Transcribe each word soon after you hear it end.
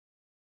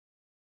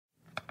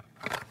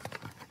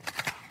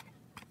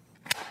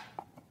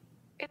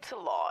It's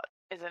a lot,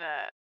 isn't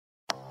it?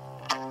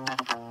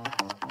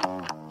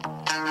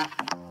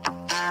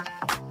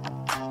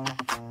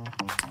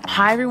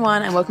 Hi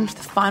everyone, and welcome to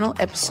the final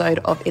episode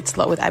of It's a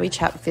Lot with Abby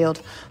Chatfield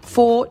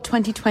for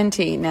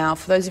 2020. Now,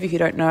 for those of you who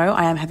don't know,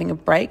 I am having a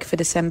break for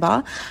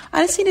December.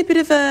 I just need a bit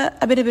of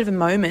a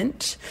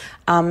moment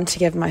to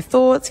gather my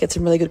thoughts, get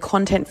some really good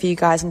content for you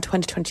guys in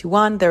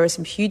 2021. There are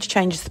some huge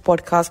changes to the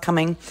podcast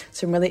coming,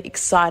 some really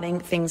exciting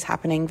things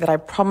happening that I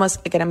promise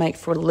are going to make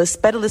for a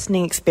better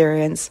listening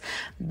experience,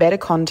 better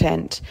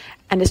content,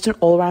 and just an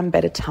all-around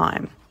better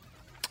time.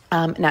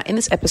 Now, in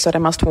this episode, I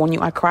must warn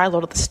you, I cry a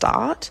lot at the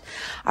start.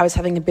 I was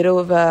having a bit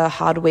of a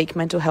hard week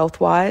mental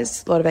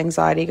health-wise, a lot of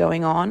anxiety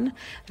going on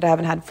that I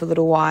haven't had for a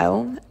little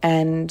while,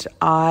 and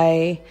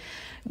I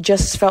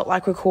just felt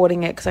like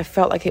recording it because I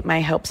felt like it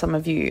may help some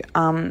of you.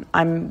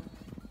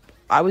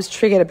 I was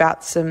triggered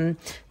about some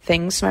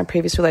things from my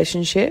previous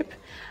relationship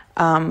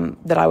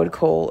that I would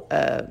call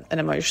an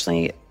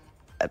emotionally,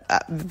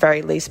 at the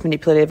very least,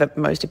 manipulative, at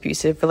most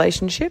abusive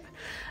relationship.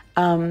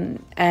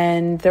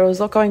 And there was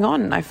a lot going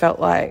on. I felt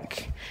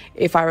like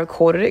if I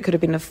recorded it, it could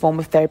have been a form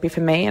of therapy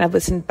for me. And I've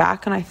listened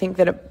back, and I think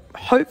that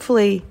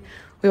hopefully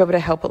we were able to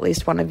help at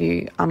least one of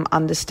you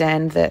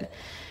understand that,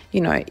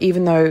 you know,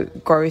 even though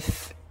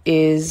growth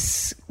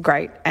is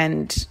great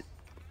and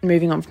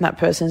moving on from that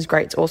person is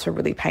great, it's also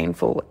really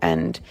painful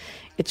and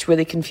it's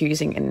really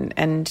confusing,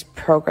 and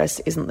progress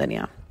isn't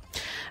linear.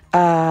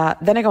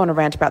 Then I go on a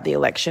rant about the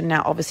election.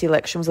 Now, obviously,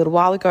 election was a little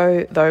while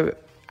ago, though.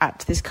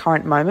 At this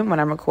current moment when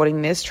I'm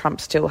recording this, Trump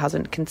still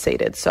hasn't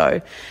conceded. So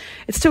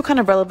it's still kind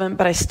of relevant,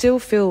 but I still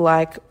feel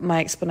like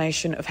my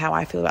explanation of how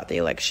I feel about the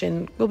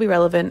election will be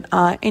relevant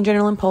in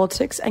general in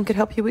politics and could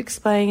help you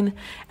explain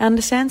and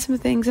understand some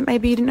things that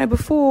maybe you didn't know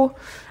before,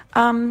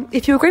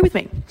 if you agree with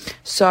me.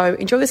 So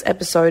enjoy this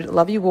episode.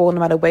 Love you all,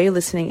 no matter where you're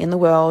listening in the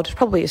world,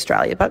 probably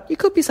Australia, but you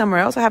could be somewhere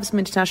else. I have some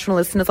international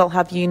listeners, I'll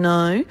have you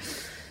know.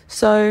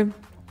 So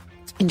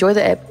enjoy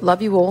the ep.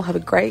 Love you all. Have a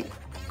great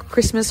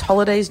Christmas,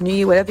 holidays, New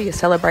Year, whatever you're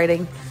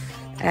celebrating.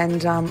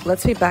 And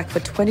let's be back for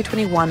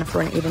 2021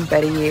 for an even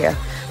better year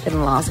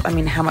than last. I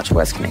mean, how much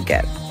worse can it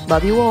get?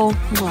 Love you all.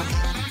 Mwah.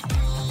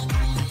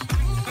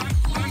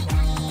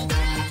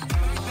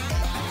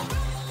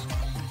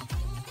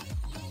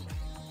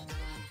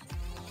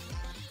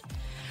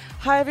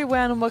 Hi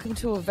everyone, and welcome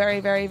to a very,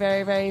 very,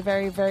 very, very,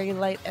 very, very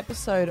late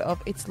episode of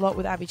It's a Lot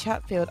with Abby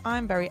Chatfield.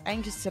 I'm very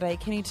anxious today.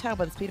 Can you tell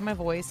by the speed of my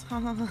voice?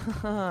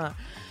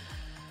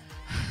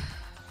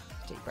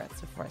 Deep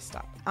breaths before I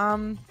start.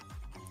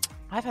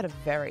 I've had a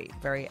very,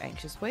 very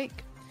anxious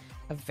week.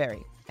 I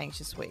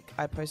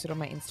posted on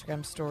my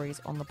Instagram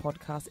stories on the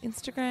podcast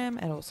Instagram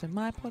and also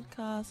my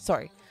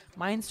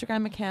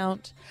Instagram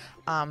account,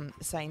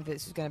 saying that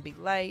this was going to be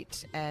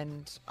late,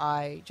 and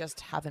I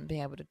just haven't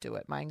been able to do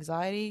it. My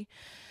anxiety,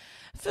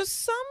 for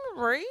some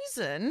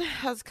reason,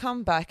 has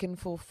come back in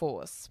full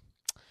force.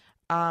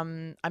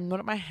 I'm not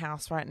at my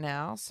house right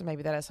now, so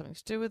maybe that has something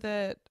to do with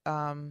it.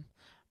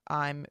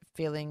 I'm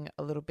feeling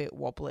a little bit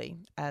wobbly,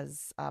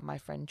 as my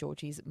friend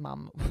Georgie's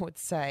mum would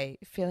say,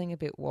 feeling a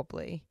bit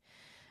wobbly.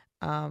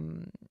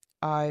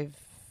 I've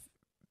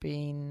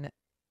been,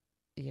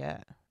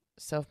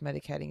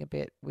 self-medicating a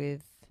bit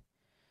with,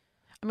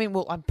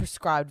 I'm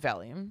prescribed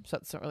Valium, so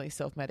it's not really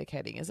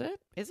self-medicating, is it?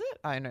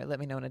 I don't know, let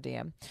me know in a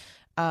DM.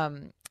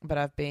 But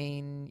I've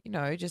been,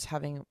 just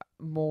having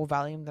more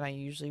Valium than I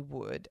usually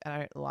would, and I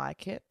don't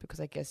like it because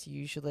I guess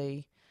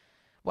usually,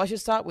 I should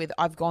start with,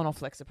 I've gone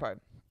off Lexapro.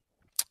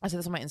 I said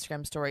this on my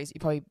Instagram stories. You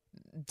probably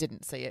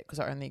didn't see it because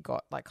I only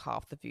got like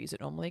half the views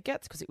it normally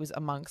gets because it was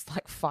amongst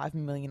like 5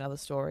 million other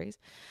stories.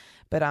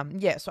 But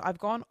so I've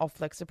gone off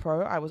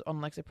Lexapro. I was on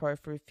Lexapro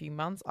for a few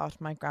months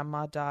after my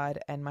grandma died,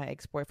 and my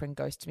ex-boyfriend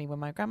ghosted me when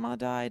my grandma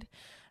died.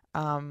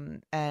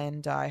 And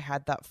I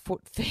had that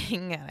foot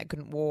thing, and I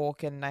couldn't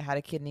walk, and I had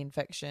a kidney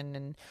infection,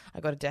 and I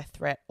got a death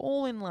threat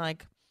all in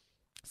like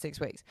 6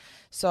 weeks.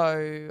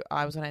 So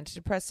I was on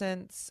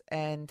antidepressants,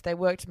 and they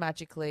worked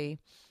magically.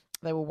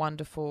 They were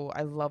wonderful.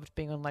 I loved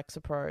being on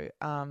Lexapro.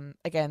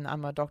 Again,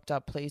 I'm a doctor.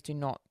 Please do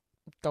not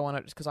go on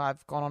it just because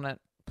I've gone on it.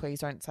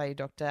 Please don't say,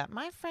 doctor,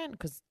 my friend,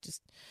 because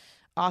just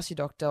ask your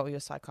doctor or your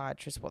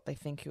psychiatrist what they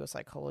think, your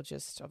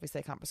psychologist.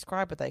 Obviously, they can't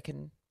prescribe, but they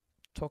can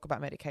talk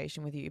about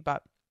medication with you.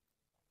 But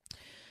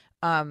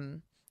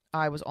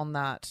I was on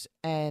that,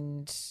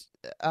 and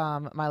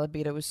my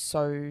libido was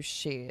so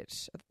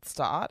shit at the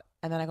start.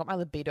 And then I got my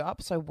libido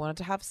up, so I wanted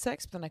to have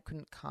sex, but then I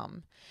couldn't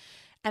come.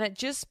 And it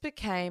just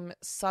became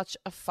such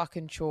a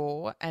fucking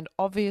chore. And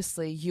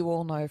obviously you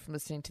all know from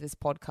listening to this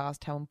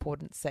podcast how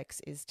important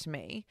sex is to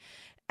me.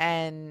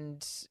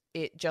 And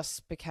it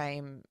just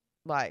became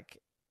like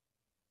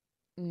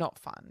not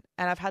fun.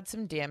 And I've had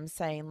some DMs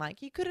saying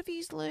like, you could have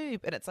used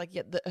lube. And it's like,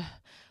 yeah,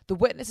 the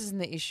wetness isn't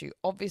the issue.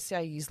 Obviously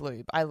I use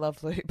lube. I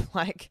love lube.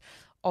 Like,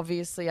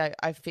 obviously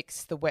I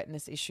fixed the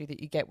wetness issue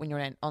that you get when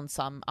you're on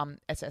some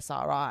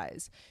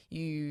SSRIs.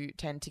 You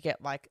tend to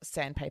get like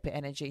sandpaper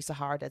energy,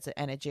 Sahara Desert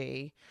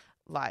energy,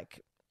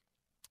 like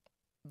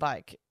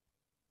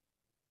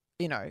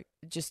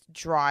just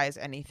dry as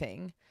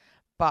anything.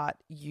 But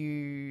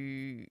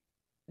you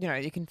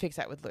you can fix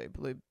that with lube.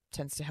 Lube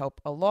tends to help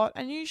a lot.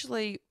 And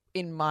usually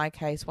in my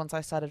case, once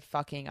I started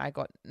fucking, I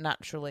got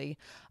naturally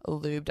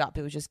lubed up.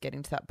 It was just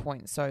getting to that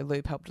point. So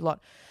lube helped a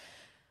lot.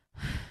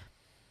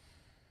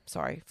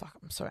 Sorry, fuck,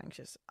 I'm so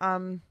anxious.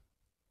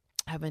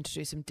 Having to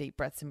do some deep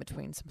breaths in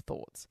between some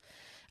thoughts.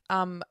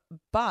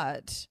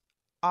 But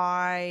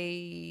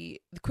I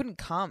couldn't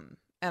come,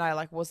 and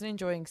I wasn't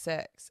enjoying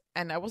sex.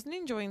 And I wasn't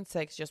enjoying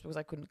sex just because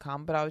I couldn't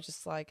come, but I was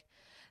just like,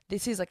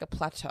 this is like a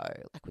plateau.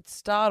 Like, we'd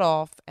start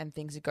off and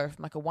things would go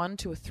from like a 1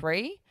 to a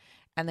 3,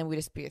 and then we'd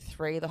just be a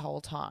 3 the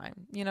whole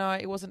time.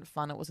 It wasn't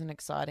fun. It wasn't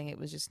exciting. It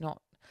was just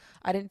not,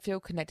 I didn't feel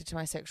connected to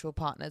my sexual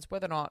partners.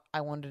 Whether or not I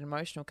wanted an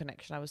emotional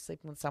connection, I was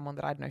sleeping with someone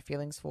that I had no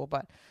feelings for,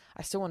 but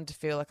I still wanted to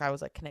feel like I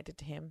was like connected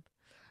to him.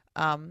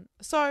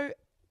 So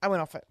I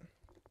went off it.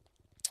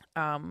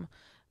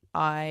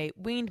 I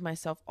weaned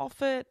myself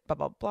off it, blah,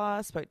 blah,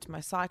 blah, spoke to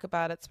my psych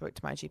about it, spoke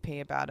to my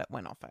GP about it,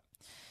 went off it.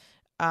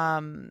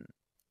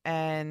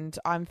 And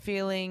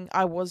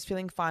I was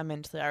feeling fine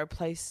mentally. I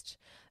replaced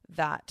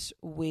that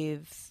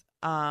with,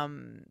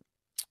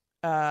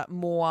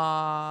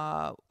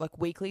 more like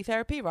weekly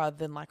therapy rather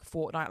than like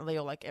fortnightly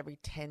or like every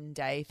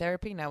 10-day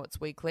therapy. Now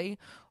it's weekly,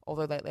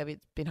 although lately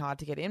it's been hard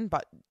to get in,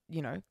 but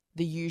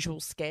the usual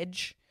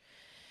schedule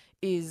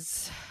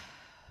is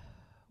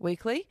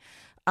weekly.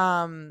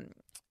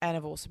 And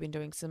I've also been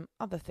doing some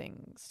other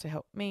things to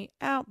help me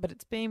out, but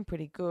it's been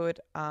pretty good.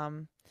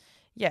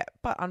 Yeah,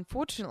 but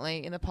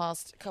unfortunately in the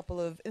past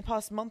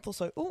month or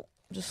so,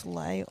 just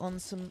lay on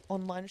some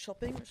online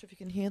shopping. Not sure if you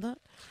can hear that.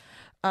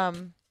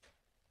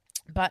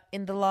 But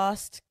in the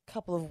last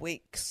couple of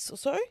weeks or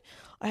so,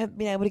 I haven't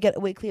been able to get a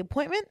weekly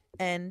appointment,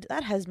 and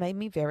that has made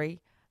me very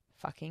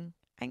fucking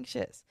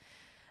anxious.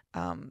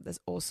 There's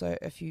also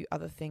a few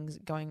other things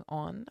going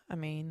on. I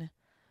mean,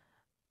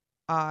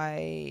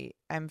 I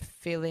am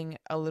feeling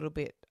a little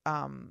bit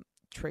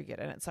triggered,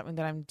 and it's something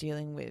that I'm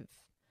dealing with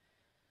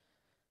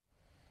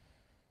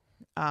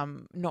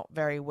not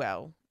very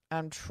well.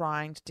 I'm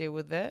trying to deal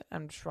with it.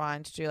 I'm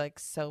trying to do like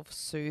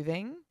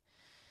self-soothing,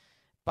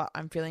 but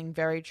I'm feeling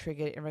very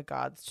triggered in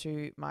regards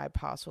to my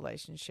past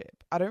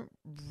relationship. I don't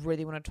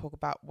really want to talk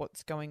about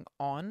what's going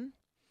on,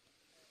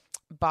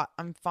 but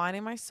I'm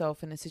finding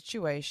myself in a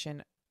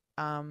situation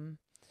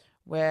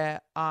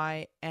where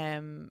I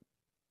am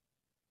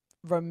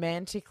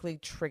romantically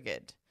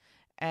triggered,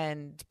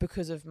 and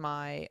because of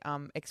my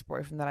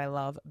ex-boyfriend that I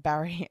love,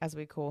 Barry, as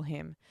we call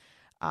him,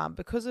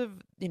 because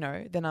of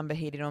the number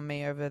he did on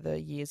me over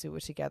the years we were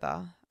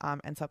together,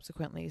 and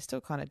subsequently is still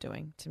kind of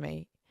doing to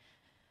me.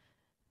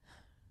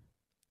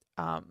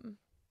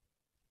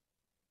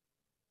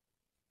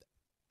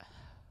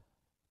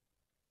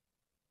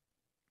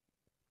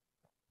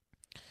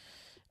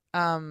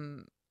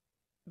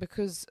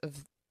 Because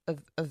of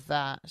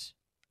that,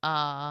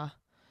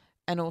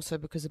 and also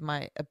because of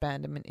my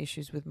abandonment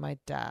issues with my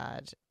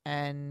dad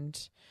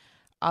and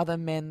other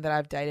men that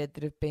I've dated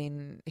that have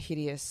been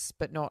hideous,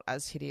 but not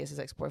as hideous as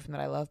ex-boyfriend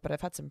that I love, but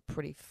I've had some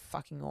pretty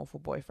fucking awful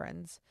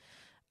boyfriends,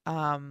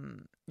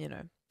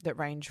 that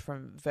range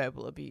from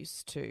verbal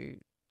abuse to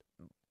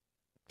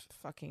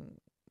fucking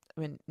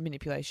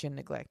manipulation,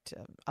 neglect,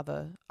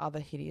 other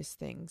hideous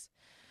things.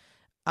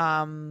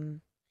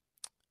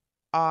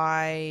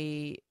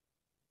 I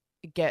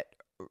get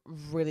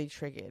really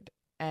triggered,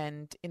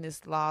 and in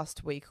this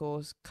last week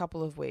or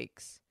couple of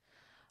weeks,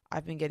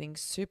 I've been getting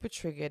super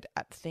triggered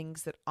at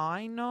things that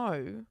I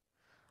know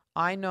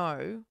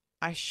I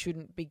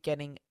shouldn't be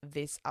getting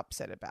this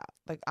upset about.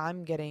 Like,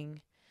 I'm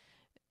getting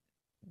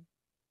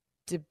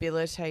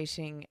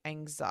debilitating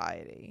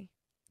anxiety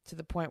to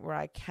the point where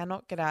I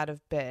cannot get out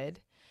of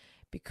bed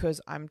because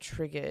I'm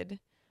triggered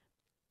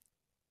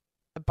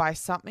by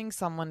something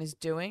someone is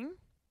doing,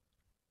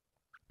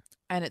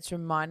 and it's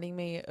reminding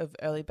me of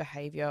early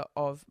behavior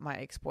of my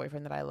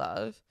ex-boyfriend that I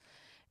love,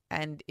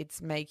 and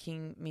it's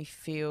making me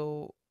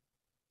feel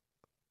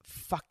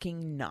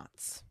fucking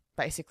nuts,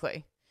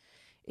 basically.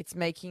 It's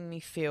making me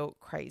feel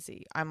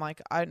crazy. I'm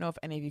like, I don't know if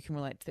any of you can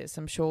relate to this.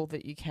 I'm sure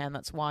that you can.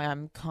 That's why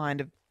I'm kind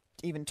of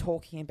even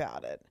talking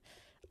about it.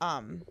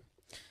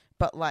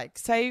 But like,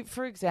 say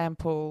for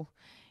example,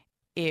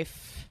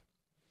 if,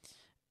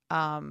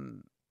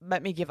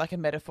 let me give like a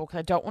metaphor, because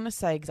I don't want to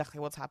say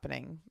exactly what's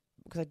happening,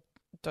 because I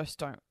just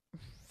don't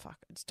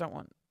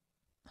want,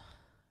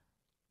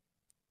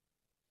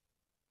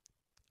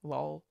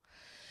 lol.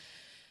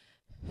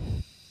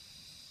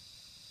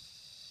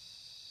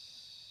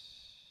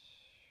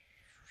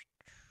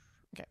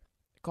 Okay.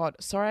 God,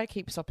 sorry I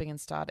keep stopping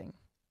and starting.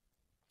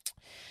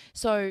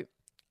 So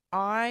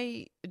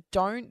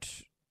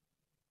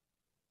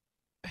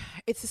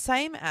it's the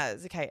same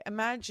as, okay,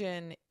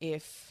 imagine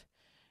if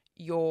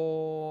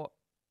your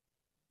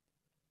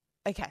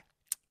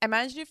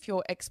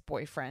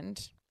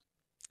ex-boyfriend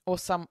or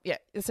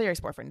let's say your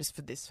ex-boyfriend, just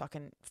for this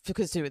fucking,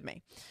 because it's to do with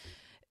me.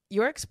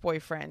 Your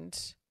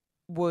ex-boyfriend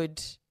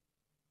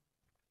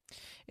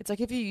it's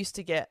like if you used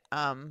to get,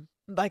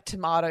 like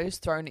tomatoes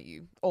thrown at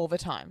you all the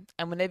time.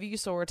 And whenever you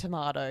saw a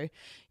tomato,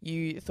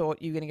 you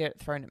thought you were going to get it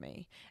thrown at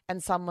me.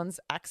 And someone's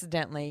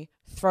accidentally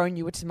thrown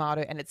you a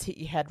tomato and it's hit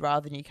your head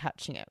rather than you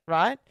catching it,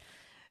 right?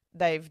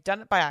 They've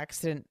done it by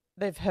accident.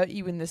 They've hurt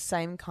you in the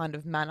same kind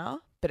of manner,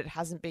 but it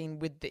hasn't been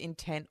with the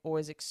intent or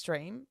as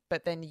extreme.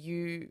 But then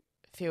you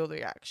feel the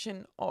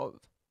reaction of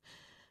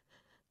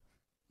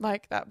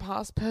like that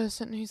past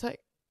person who's like,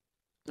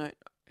 no.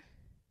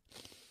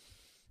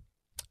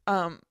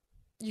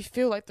 You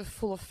feel like the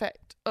full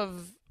effect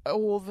of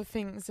all the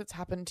things that's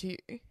happened to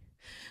you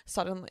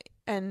suddenly.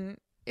 And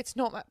it's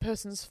not that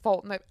person's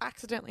fault and they've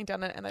accidentally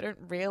done it and they don't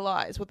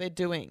realise what they're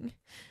doing.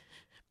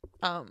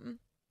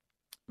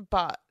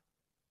 But,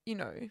 you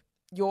know,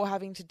 you're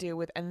having to deal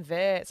with and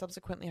they're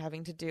subsequently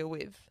having to deal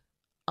with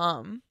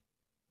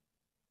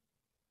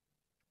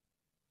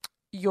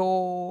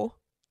your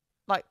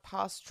like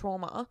past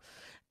trauma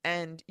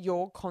and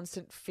your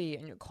constant fear,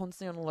 and you're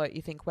constantly on alert.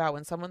 You think, wow,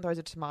 when someone throws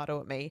a tomato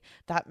at me,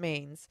 that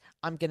means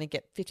I'm going to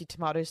get 50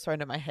 tomatoes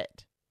thrown at my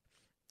head.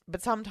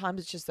 But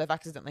sometimes it's just they've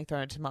accidentally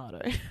thrown a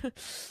tomato.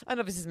 I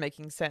know this is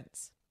making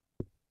sense.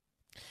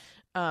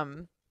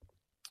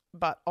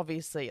 But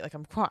obviously, like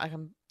I'm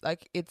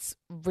it's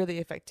really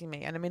affecting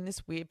me, and I'm in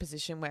this weird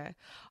position where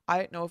I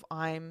don't know if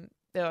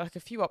there are like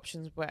a few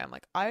options where I'm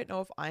like, I don't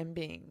know if I'm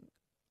being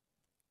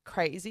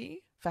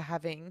crazy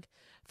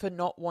for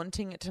not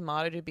wanting a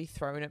tomato to be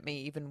thrown at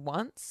me even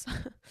once.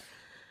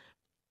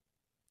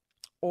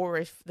 Or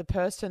if the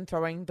person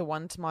throwing the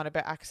one tomato by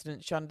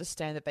accident should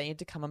understand that they need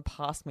to come and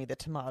pass me the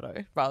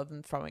tomato rather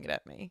than throwing it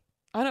at me.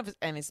 I don't know if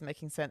any is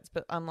making sense,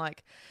 but I'm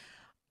like,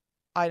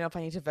 I don't know if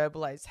I need to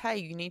verbalize, hey,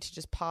 you need to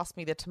just pass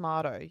me the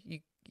tomato.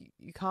 You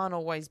can't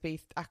always be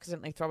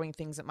accidentally throwing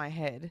things at my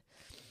head.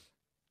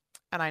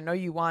 And I know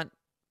you aren't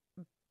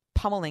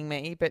pummeling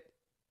me, but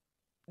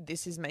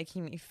this is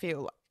making me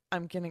feel like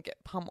I'm going to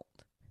get pummeled.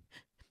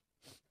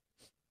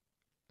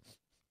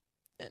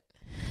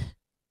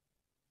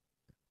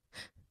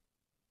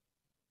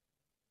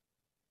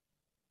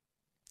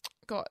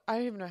 God, I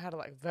don't even know how to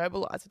like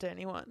verbalize it to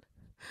anyone.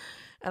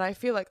 And I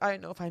feel like I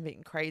don't know if I'm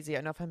being crazy. I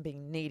don't know if I'm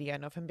being needy. I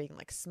don't know if I'm being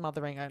like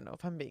smothering. I don't know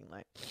if I'm being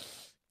like,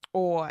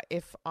 or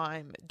if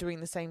I'm doing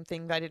the same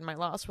thing that I did in my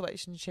last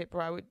relationship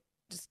where I would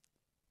just,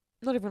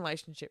 not even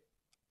relationship,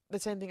 the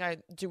same thing I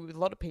do with a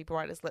lot of people.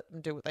 I just let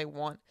them do what they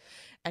want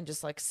and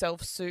just like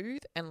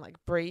self-soothe and like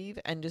breathe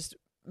and just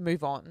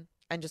move on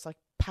and just like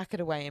pack it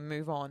away and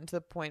move on to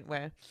the point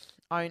where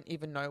I don't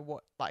even know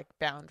what like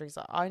boundaries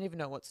are. I don't even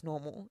know what's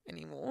normal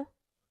anymore.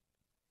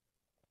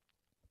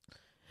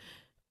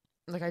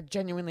 Like I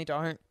genuinely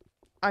don't.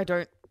 I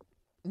don't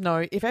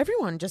know if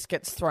everyone just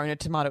gets thrown a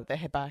tomato at their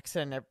head by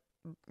accident,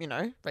 you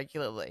know,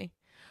 regularly,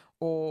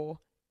 or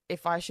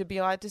if I should be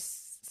allowed to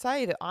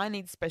say that I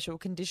need special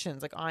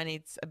conditions, like I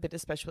need a bit of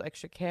special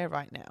extra care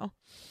right now.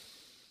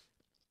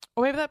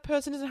 Or maybe that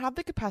person doesn't have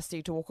the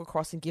capacity to walk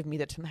across and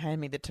hand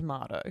me the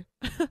tomato.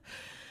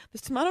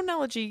 This tomato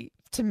analogy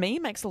to me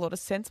makes a lot of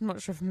sense. I'm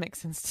not sure if it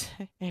makes sense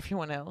to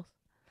everyone else.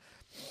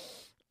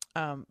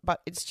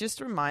 But it's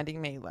just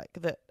reminding me like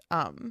that,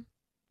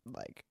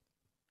 like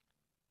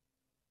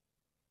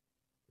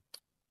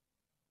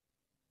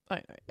I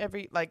don't know,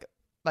 every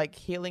like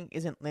healing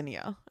isn't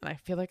linear, and I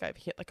feel like I've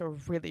hit like a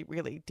really,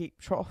 really deep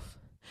trough.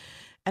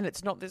 And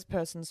it's not this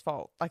person's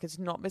fault. Like, it's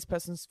not this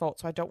person's fault,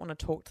 so I don't want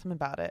to talk to them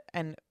about it.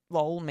 And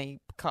lol, me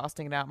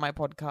casting it out my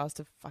podcast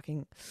of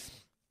fucking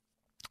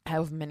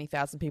however many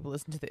thousand people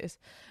listen to this.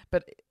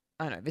 But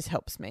I don't know, this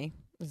helps me.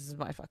 This is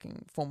my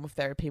fucking form of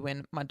therapy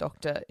when my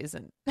doctor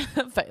isn't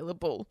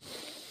available.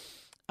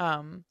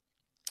 But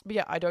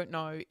yeah, I don't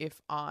know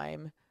if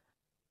I'm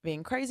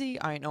being crazy.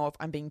 I don't know if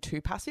I'm being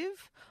too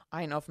passive.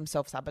 I don't know if I'm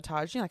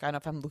self-sabotaging. Like, I don't know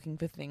if I'm looking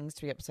for things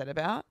to be upset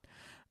about.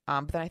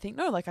 But then I think,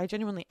 no, like I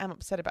genuinely am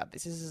upset about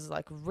this. This is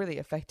like really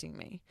affecting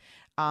me.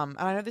 And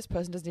I know this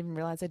person doesn't even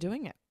realize they're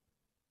doing it.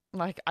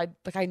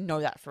 I know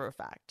that for a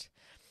fact.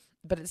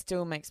 But it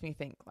still makes me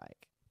think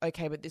like,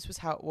 okay, but this was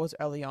how it was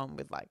early on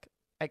with like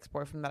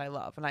ex-boyfriend that I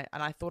love. And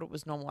I thought it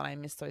was normal and I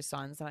missed those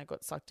signs and I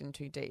got sucked in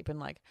too deep. And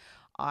like,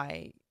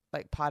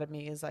 part of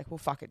me is like, well,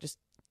 fuck it. Just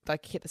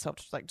like hit the self,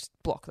 just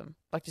block them.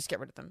 Like, just get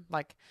rid of them.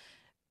 Like,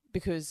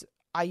 because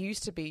I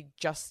used to be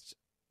just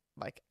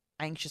like,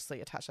 anxiously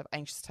attached. I have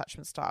anxious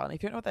attachment style. And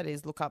if you don't know what that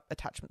is, look up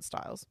attachment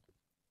styles.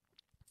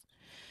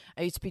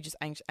 I used to be just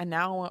anxious. And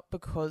now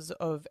because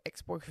of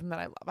ex-boyfriend that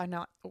I love, I'm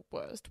now the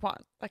worst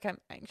one. Like, I'm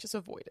anxious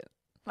avoidant.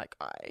 Like,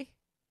 I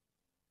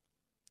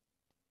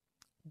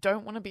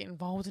don't want to be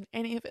involved in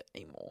any of it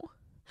anymore.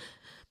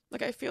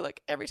 Like, I feel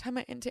like every time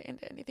I enter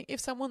into anything, if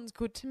someone's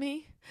good to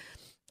me,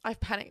 I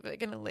panic that they're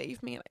going to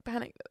leave me. And I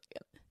panic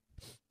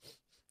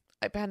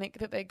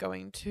that they're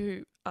going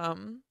to,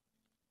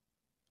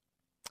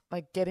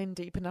 like get in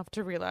deep enough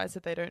to realize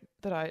that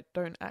I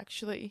don't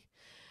actually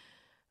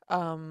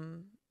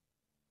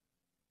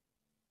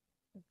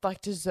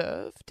like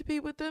deserve to be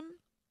with them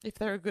if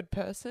they're a good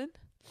person.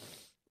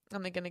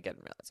 And they're going to get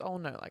and realize, oh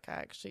no, like I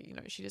actually, you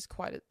know, she just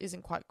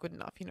isn't quite good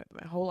enough. You know,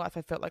 my whole life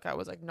I felt like I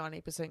was like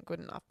 90% good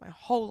enough. My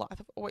whole life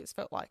I've always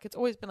felt like it's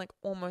always been like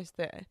almost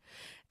there.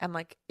 And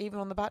like even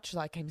on The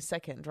Bachelor I came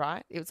second,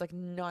 right? It was like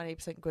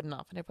 90% good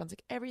enough. And everyone's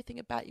like, everything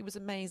about you was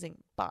amazing.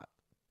 But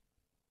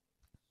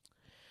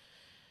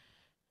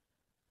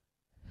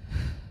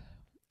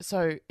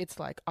so it's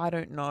like, I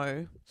don't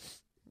know.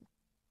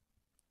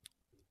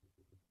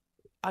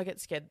 I get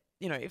scared,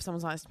 you know, if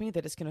someone's nice to me,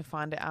 they're just going to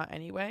find it out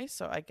anyway.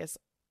 So I guess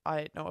I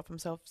don't know if I'm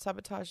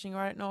self-sabotaging, or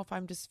I don't know if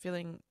I'm just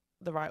feeling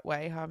the right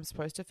way, how I'm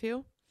supposed to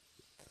feel.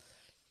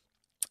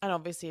 And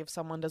obviously if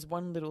someone does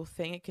one little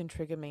thing, it can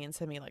trigger me and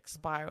send me like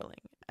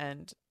spiraling.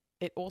 And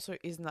it also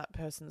isn't that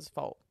person's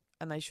fault,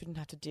 and they shouldn't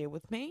have to deal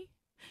with me.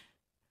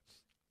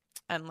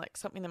 And like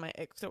something that my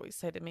ex would always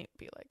say to me would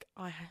be like,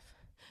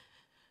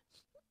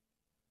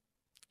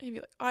 he'd be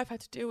like, I've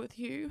had to deal with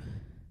you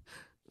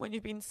when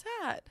you've been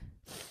sad.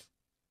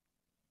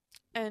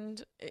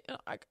 And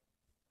like,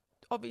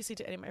 obviously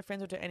to any of my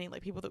friends or to any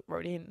like people that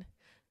wrote in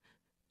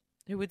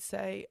who would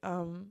say,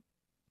 God,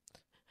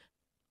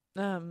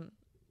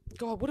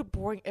 what a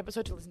boring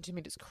episode to listen to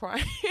me just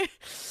cry.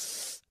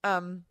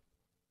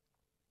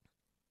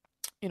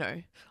 You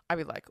know, I'd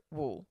be like,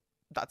 well,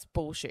 that's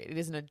bullshit. It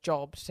isn't a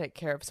job to take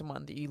care of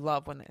someone that you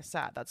love when they're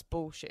sad. That's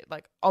bullshit.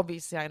 Like,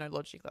 obviously I know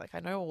logically, like I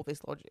know all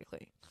this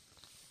logically.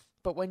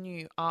 But when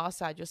you are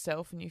sad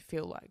yourself and you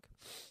feel like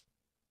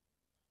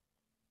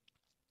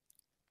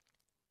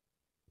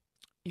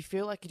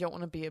you don't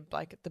want to be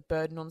the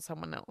burden on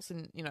someone else,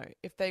 and you know,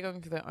 if they're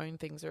going through their own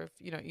things, or if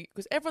you know,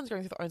 because everyone's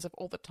going through their own stuff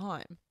all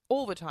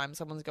the time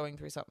someone's going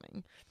through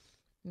something,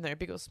 you know,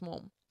 big or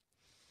small,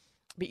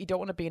 but you don't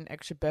want to be an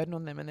extra burden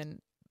on them. And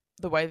then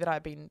the way that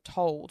I've been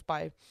told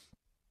by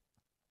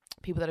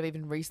people that I've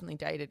even recently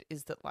dated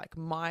is that like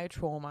my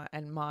trauma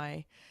and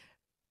my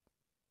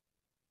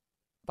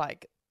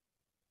like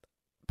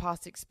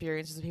past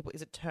experiences with people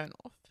is a turn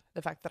off,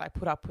 the fact that I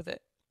put up with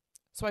it.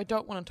 So I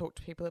don't want to talk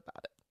to people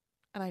about it.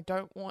 And I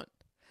don't want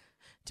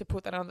to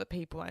put that on other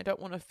people. I don't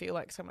want to feel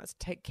like someone has to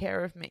take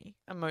care of me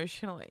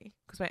emotionally.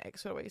 Because my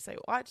ex would always say,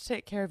 well, I had to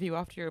take care of you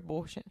after your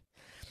abortion.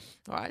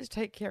 Or I had to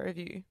take care of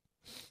you.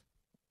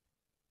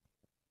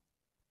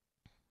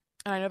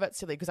 And I know that's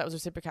silly because that was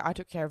reciprocated. I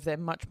took care of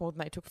them much more than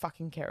they took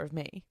fucking care of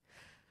me.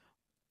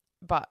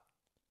 But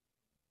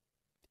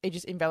it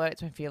just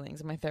invalidates my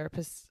feelings. And my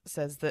therapist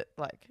says that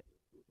like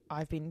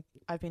I've been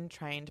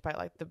trained by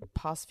like the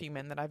past few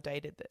men that I've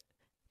dated that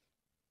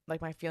like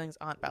my feelings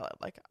aren't valid.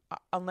 Like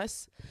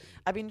unless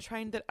I've been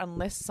trained that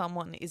unless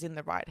someone is in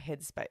the right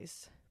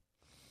headspace,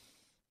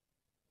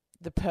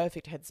 the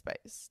perfect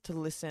headspace to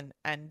listen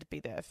and be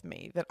there for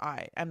me, that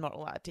I am not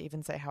allowed to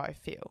even say how I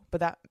feel.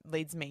 But that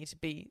leads me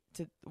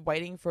to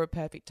waiting for a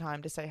perfect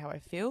time to say how I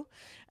feel,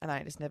 and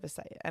I just never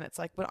say it. And it's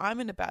like when I'm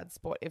in a bad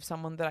spot, if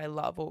someone that I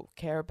love or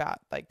care about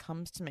like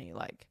comes to me,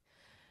 like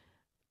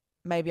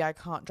maybe I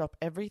can't drop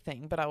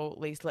everything, but I will at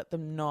least let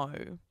them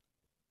know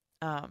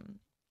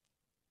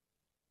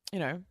you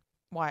know,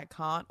 why I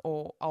can't,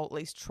 or I'll at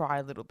least try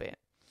a little bit.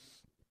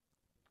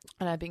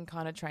 And I've been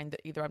kind of trained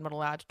that either I'm not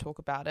allowed to talk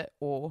about it,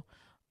 or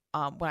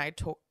when I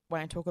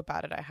talk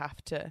about it, I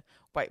have to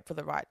wait for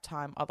the right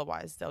time.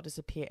 Otherwise, they'll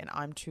disappear, and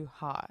I'm too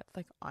hard.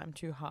 Like I'm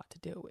too hard to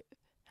deal with,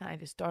 and I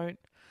just don't.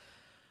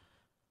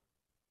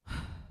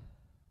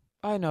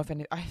 I don't know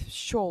if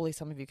surely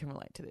some of you can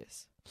relate to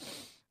this.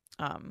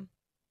 So I'm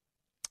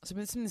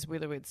just in this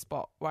really weird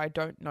spot where I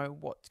don't know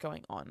what's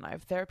going on. I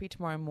have therapy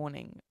tomorrow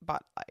morning,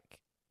 but like.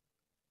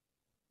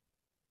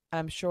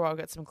 I'm sure I'll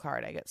get some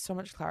clarity. I get so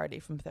much clarity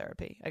from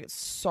therapy. I get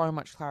so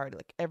much clarity.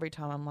 Like every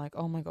time I'm like,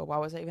 oh my God, why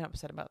was I even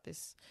upset about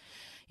this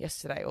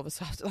yesterday or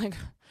this after? Like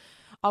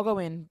I'll go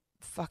in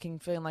fucking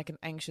feeling like an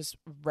anxious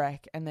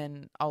wreck, and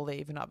then I'll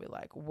leave and I'll be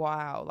like,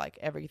 wow, like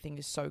everything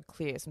is so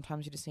clear.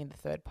 Sometimes you just need a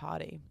third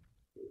party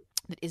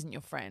that isn't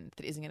your friend,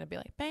 that isn't going to be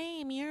like,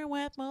 babe, you're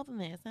worth more than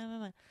this.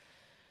 Because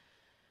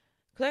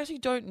I actually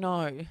don't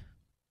know.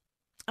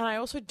 And I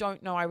also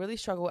don't know, I really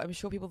struggle. I'm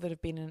sure people that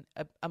have been in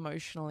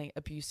emotionally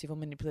abusive or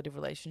manipulative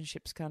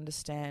relationships can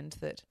understand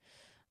that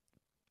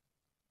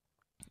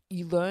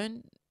you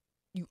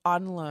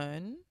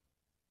unlearn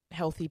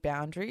healthy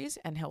boundaries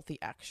and healthy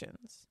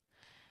actions.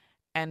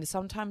 And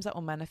sometimes that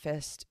will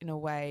manifest in a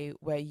way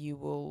where you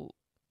will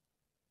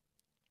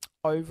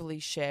overly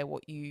share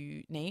what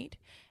you need,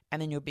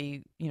 and then you'll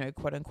be, you know,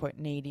 quote unquote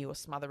needy or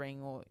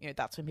smothering, or, you know,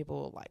 that's when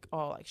people are like,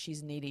 oh, like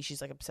she's needy,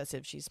 she's like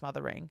obsessive, she's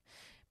smothering.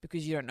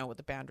 Because you don't know what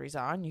the boundaries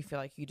are, and you feel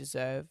like you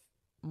deserve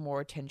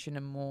more attention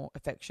and more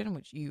affection,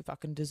 which you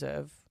fucking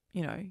deserve.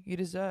 You know, you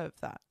deserve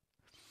that.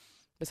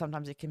 But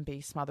sometimes it can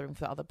be smothering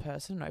for the other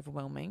person and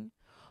overwhelming.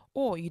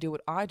 Or you do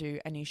what I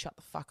do and you shut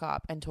the fuck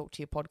up and talk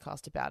to your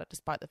podcast about it,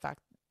 despite the fact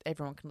that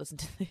everyone can listen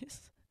to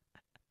this.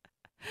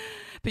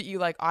 But you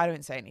like, I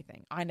don't say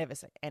anything. I never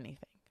say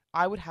anything.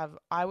 I would have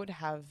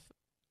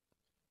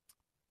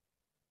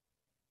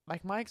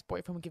like my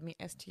ex-boyfriend would give me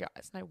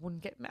STIs and I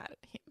wouldn't get mad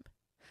at him.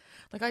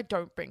 Like, I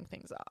don't bring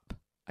things up.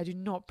 I do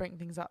not bring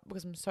things up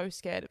because I'm so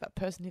scared of that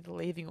person either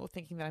leaving or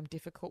thinking that I'm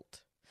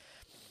difficult.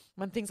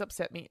 when things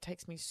upset me, it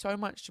takes me so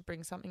much to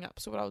bring something up.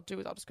 So what I'll do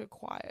is I'll just go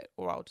quiet,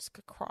 or I'll just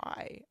go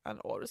cry,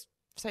 or just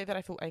say that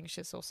I feel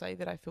anxious, or say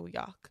that I feel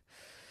yuck.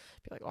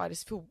 Be like, oh, I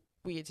just feel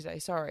weird today.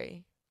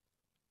 Sorry.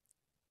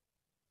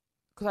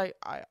 Because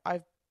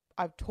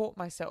I've taught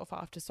myself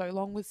after so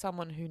long with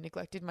someone who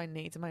neglected my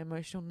needs and my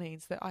emotional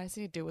needs that I just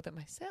need to deal with it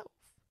myself.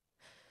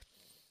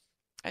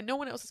 And no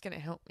one else is going to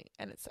help me.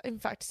 And it's, in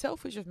fact,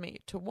 selfish of me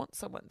to want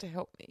someone to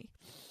help me.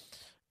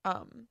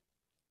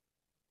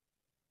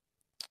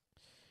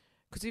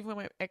 Because even when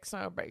my ex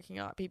and I were breaking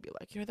up, he'd be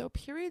like, there were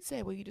periods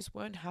there where you just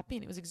weren't happy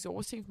and it was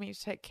exhausting for me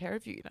to take care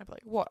of you. And I'd be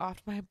like, what,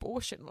 after my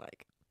abortion?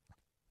 Like,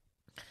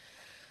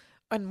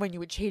 and when you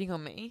were cheating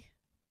on me,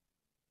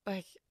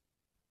 like,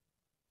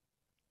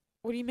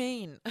 what do you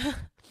mean?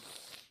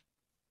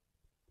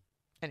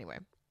 Anyway,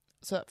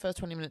 so that first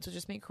 20 minutes was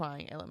just me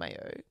crying,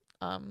 LMAO.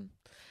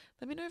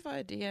 Let me know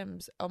via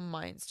DMs on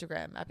my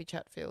Instagram, Abby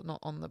Chatfield, not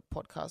on the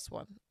podcast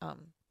one.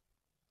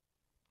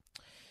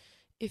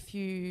 If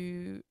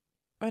you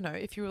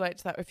relate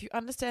to that, if you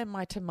understand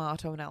my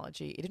tomato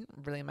analogy, it didn't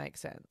really make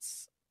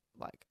sense.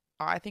 Like,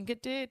 I think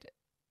it did,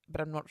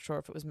 but I'm not sure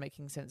if it was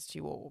making sense to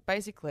you all.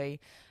 Basically,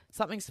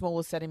 something small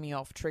is setting me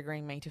off,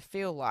 triggering me to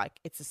feel like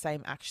it's the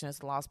same action as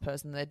the last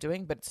person they're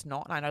doing, but it's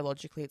not. And I know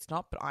logically it's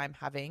not, but I'm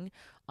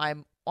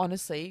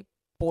honestly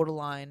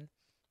borderline,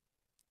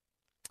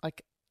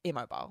 like,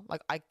 immobile.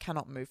 Like, I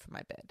cannot move from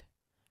my bed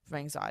from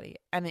anxiety.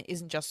 And it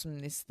isn't just from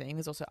this thing.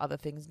 There's also other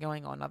things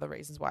going on, other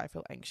reasons why I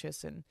feel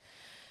anxious. And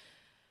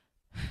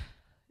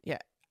yeah,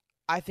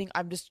 I think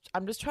I'm just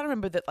trying to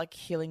remember that, like,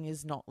 healing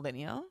is not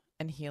linear,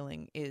 and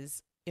healing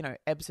is,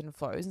 ebbs and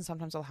flows. And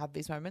sometimes I'll have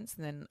these moments,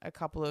 and then a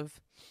couple of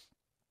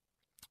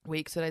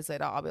weeks or days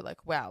later, I'll be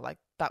like, wow, like,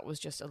 that was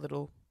just a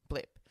little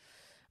blip.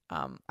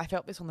 I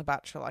felt this on The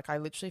Bachelor. Like, I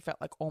literally felt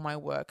like all my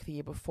work the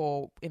year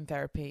before in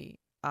therapy,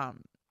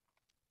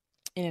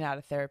 in and out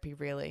of therapy,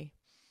 really,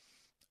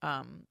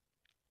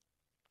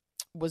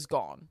 was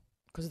gone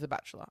because of The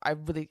Bachelor. I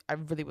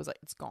really was like,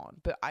 it's gone.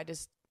 But I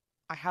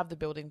have the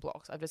building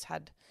blocks. I've just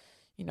had,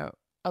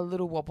 a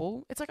little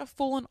wobble. It's like I've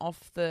fallen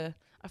off the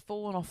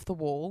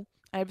wall.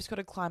 I've just got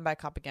to climb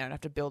back up again and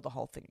have to build the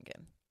whole thing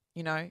again.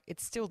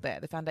 It's still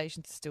there. The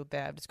foundation's still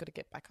there. I've just got to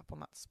get back up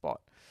on that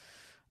spot.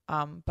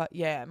 But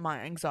yeah, my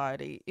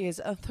anxiety is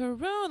through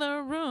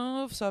the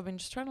roof. So I've been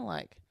just trying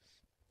to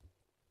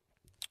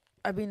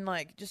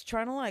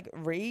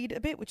read a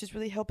bit, which is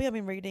really helping. I've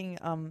been reading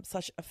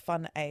Such a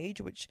Fun Age,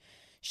 which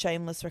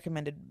Shameless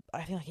recommended,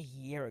 I think, like a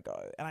year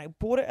ago. And I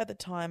bought it at the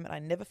time, and I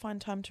never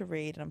find time to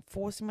read. And I'm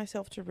forcing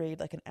myself to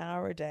read like an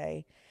hour a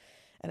day.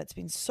 And it's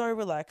been so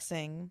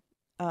relaxing.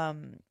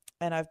 And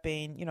I've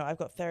been, I've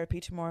got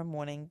therapy tomorrow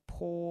morning.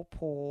 Poor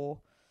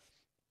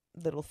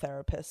little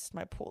therapist.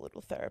 My poor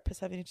little therapist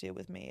having to deal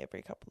with me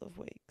every couple of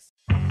weeks.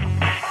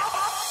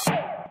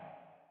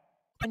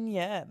 And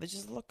yeah, there's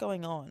just a lot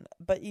going on.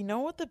 But you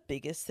know what the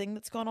biggest thing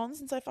that's gone on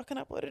since I fucking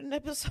uploaded an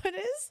episode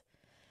is?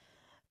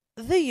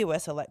 The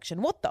US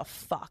election. What the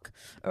fuck?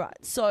 All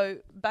right, so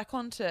back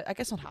onto, I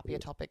guess, not happier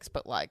topics,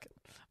 but like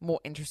more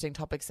interesting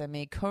topics than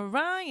me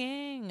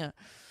crying.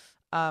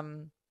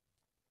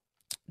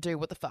 Dude,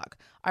 what the fuck?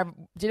 I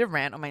did a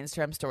rant on my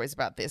Instagram stories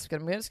about this.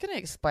 I'm just going to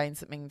explain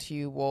something to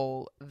you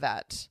all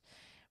that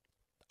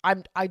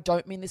I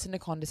don't mean this in a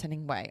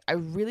condescending way. I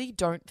really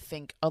don't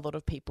think a lot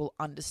of people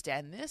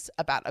understand this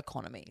about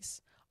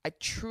economies. I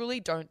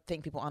truly don't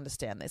think people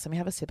understand this. Let me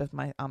have a sip of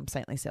my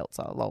Saintly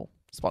Seltzer. Lol.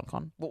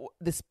 SponCon. Well,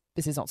 this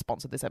is not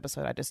sponsored, this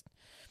episode. I just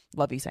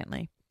love you,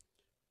 Saintly.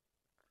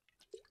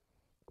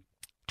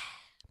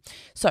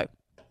 So,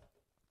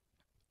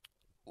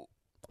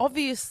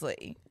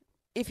 obviously,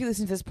 if you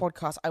listen to this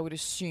podcast, I would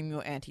assume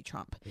you're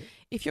anti-Trump.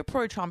 If you're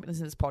pro-Trump and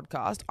listen to this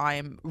podcast, I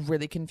am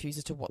really confused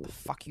as to what the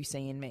fuck you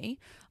see in me.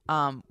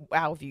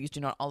 Our views do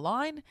not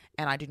align,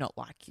 and I do not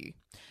like you.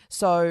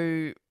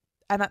 So,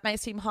 and that may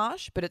seem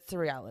harsh, but it's the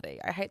reality.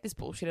 I hate this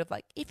bullshit of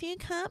like, if you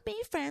can't be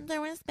friends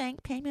or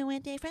respect people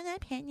with different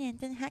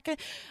opinions, then how can...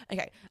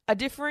 Okay, a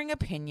differing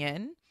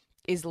opinion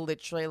is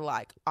literally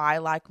like, I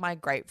like my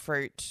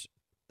grapefruit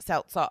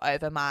seltzer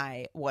over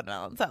my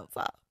watermelon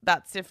seltzer.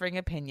 That's differing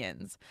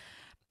opinions.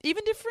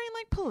 Even differing,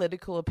 like,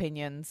 political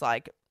opinions,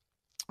 like,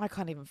 I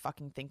can't even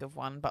fucking think of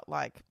one, but,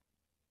 like,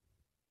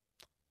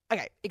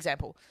 okay,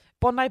 example,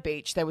 Bondi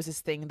Beach, there was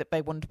this thing that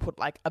they wanted to put,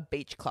 like, a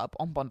beach club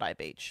on Bondi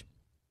Beach,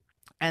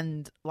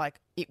 and, like,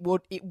 it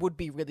would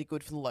be really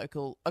good for the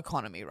local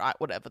economy, right,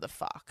 whatever the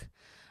fuck.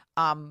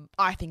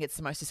 I think it's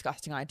the most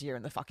disgusting idea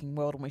in the fucking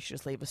world, and we should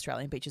just leave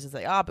Australian beaches as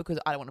they are, because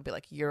I don't want to be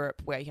like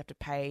Europe where you have to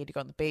pay to go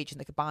on the beach and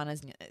the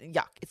cabanas and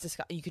yuck. It's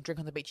disgusting. You can drink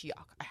on the beach.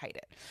 Yuck. I hate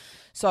it.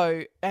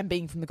 So, and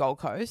being from the Gold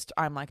Coast,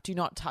 I'm like, do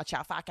not touch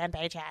our fucking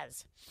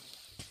beaches.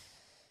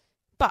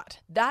 But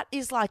that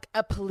is like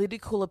a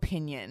political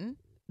opinion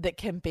that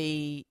can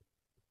be,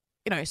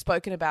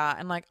 spoken about,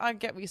 and like, I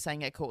get what you're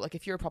saying. Yeah, cool. Like,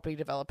 if you're a property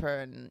developer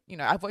and,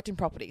 I've worked in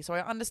property, so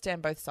I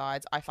understand both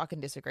sides. I fucking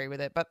disagree with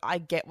it, but I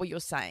get what you're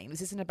saying. This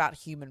isn't about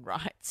human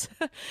rights.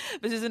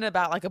 This isn't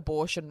about like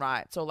abortion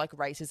rights or like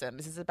racism.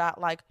 This is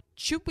about like,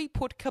 should we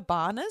put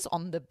cabanas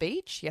on the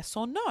beach? Yes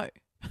or no?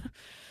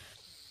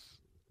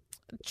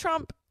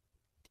 Trump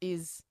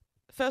is,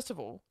 first of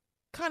all,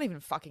 can't even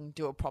fucking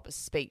do a proper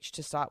speech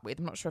to start with.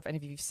 I'm not sure if any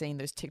of you have seen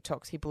those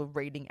TikToks. People are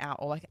reading out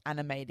or like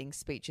animating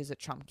speeches that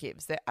Trump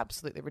gives. They're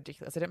absolutely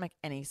ridiculous. They don't make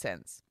any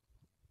sense.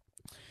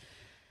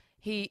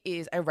 He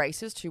is a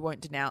racist who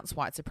won't denounce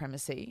white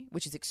supremacy,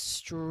 which is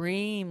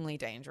extremely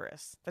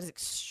dangerous. That is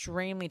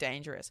extremely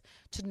dangerous.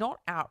 To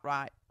not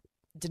outright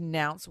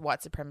denounce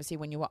white supremacy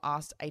when you are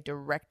asked a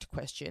direct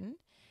question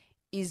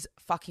is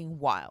fucking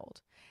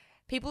wild.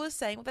 People are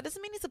saying, well, that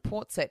doesn't mean he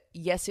supports it.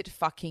 Yes, it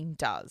fucking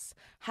does.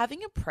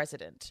 Having a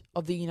president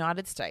of the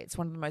United States,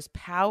 one of the most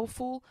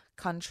powerful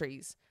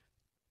countries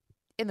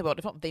in the world,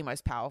 if not the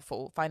most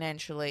powerful,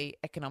 financially,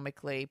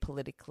 economically,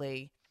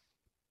 politically,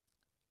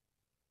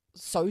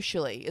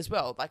 socially as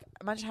well. Like,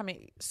 imagine how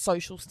many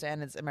social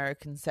standards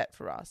Americans set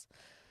for us.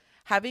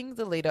 Having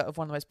the leader of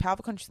one of the most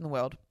powerful countries in the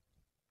world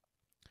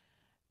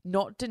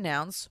not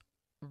denounce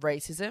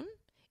racism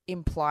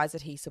implies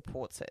that he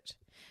supports it.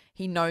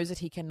 He knows that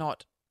he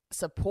cannot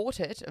support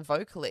it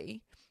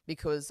vocally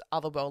because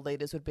other world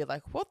leaders would be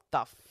like, what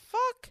the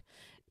fuck?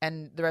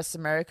 And the rest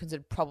of Americans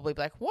would probably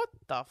be like, what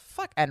the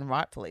fuck? And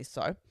rightfully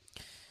so.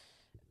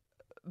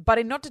 But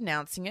in not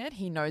denouncing it,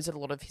 he knows that a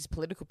lot of his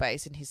political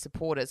base and his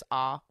supporters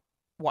are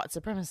white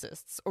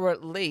supremacists, or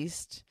at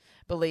least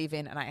believe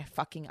in, and I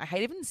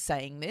hate even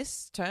saying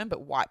this term,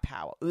 but white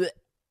power. Ugh.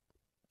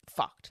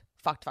 Fucked.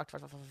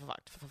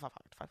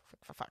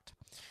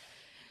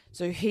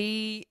 So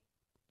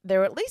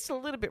they're at least a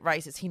little bit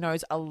racist. He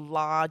knows a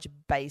large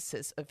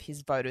basis of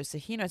his voters. So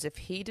he knows if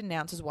he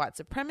denounces white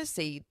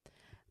supremacy,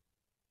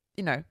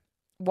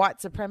 white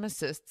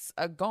supremacists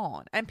are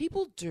gone. And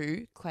people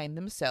do claim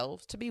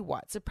themselves to be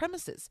white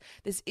supremacists.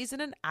 This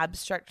isn't an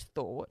abstract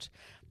thought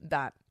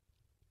that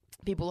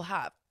people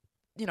have.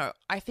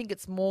 I think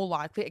it's more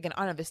likely, again,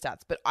 I don't know the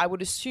stats, but I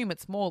would assume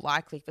it's more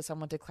likely for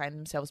someone to claim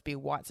themselves to be a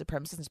white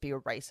supremacist than to be a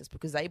racist,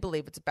 because they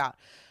believe it's about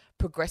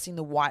progressing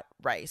the white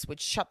race,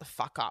 which shut the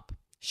fuck up.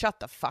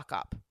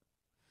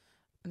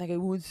 And they go,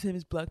 well, it's the same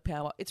as black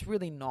power. It's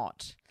really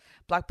not.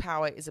 Black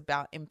power is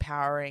about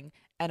empowering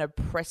an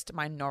oppressed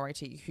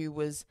minority who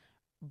was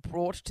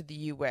brought to the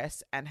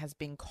US and has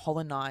been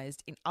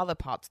colonized in other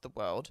parts of the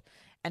world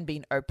and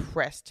been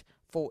oppressed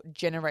for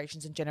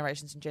generations and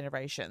generations and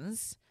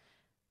generations.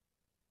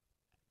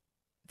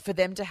 For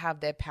them to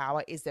have their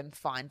power is them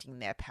finding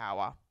their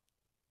power.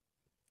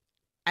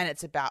 And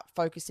it's about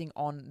focusing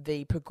on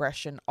the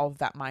progression of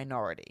that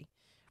minority,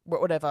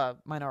 whatever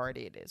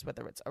minority it is,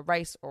 whether it's a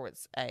race or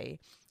it's a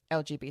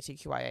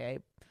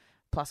LGBTQIA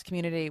plus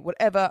community,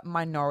 whatever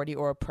minority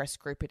or oppressed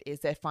group it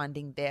is, they're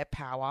finding their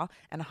power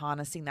and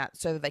harnessing that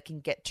so that they can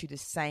get to the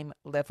same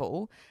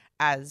level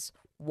as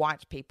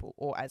white people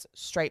or as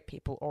straight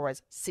people or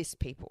as cis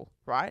people,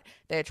 right?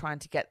 They're trying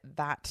to get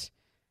that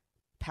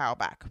power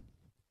back.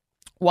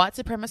 White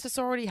supremacists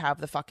already have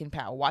the fucking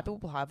power. White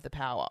people have the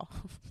power.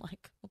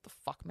 Like, what the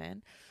fuck,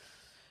 man?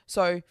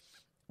 So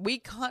we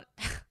can't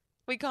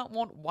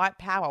want white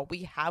power.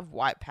 We have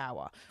white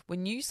power.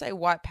 When you say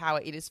white power,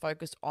 it is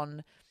focused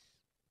on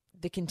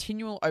the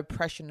continual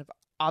oppression of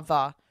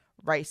other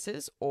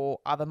races or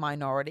other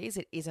minorities.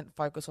 It isn't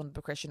focused on the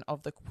progression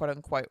of the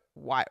quote-unquote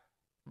white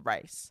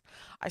race.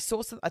 I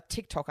saw a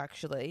TikTok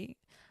actually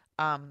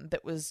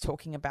that was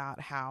talking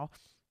about how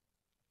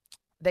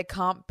there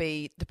can't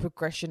be the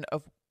progression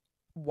of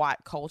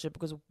white culture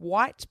because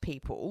white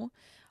people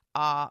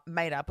are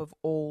made up of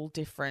all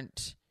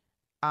different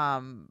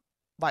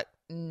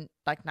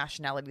like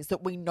nationalities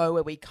that we know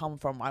where we come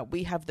from, right?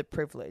 We have the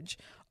privilege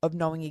of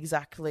knowing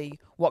exactly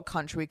what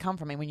country we come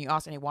from. I mean, when you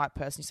ask any white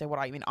person, you say, what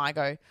are you? And I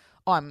go,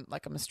 oh, I'm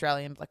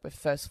Australian, like we're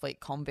First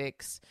Fleet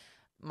convicts.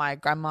 My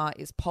grandma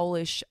is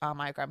Polish.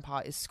 My grandpa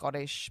is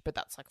Scottish, but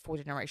that's like 4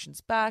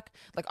 generations back.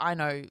 Like I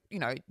know,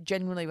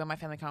 generally where my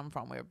family come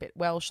from, we're a bit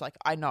Welsh. Like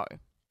I know,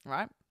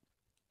 right?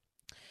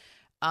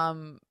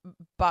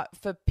 But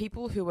for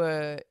people who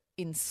were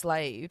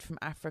enslaved from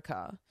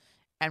Africa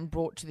and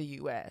brought to the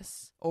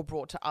US or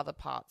brought to other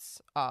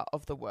parts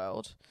of the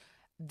world,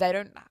 they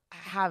don't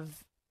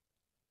have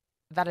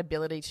that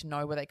ability to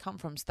know where they come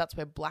from. So that's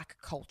where black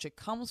culture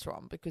comes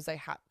from, because they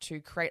had to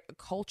create a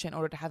culture in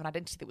order to have an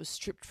identity that was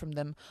stripped from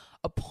them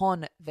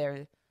upon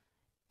their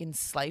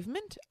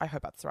enslavement. I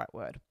hope that's the right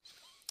word.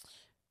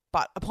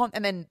 But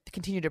and then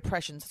continued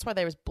oppressions. That's why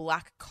there is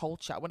black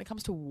culture. When it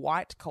comes to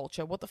white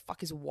culture, what the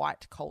fuck is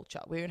white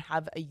culture? We don't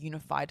have a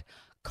unified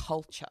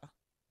culture.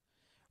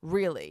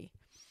 Really.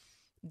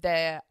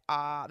 There's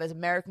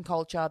American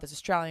culture, there's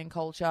Australian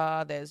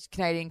culture, there's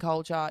Canadian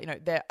culture.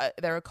 There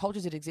are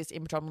cultures that exist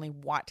in predominantly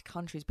white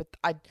countries, but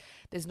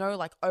there's no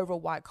like overall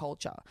white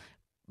culture.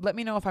 Let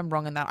me know if I'm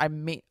wrong in that.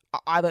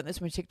 I learned this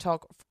from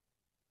TikTok.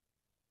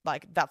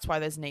 Like that's why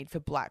there's need for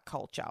black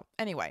culture.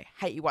 Anyway,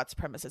 hate you white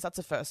supremacists. That's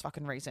the first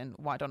fucking reason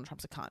why Donald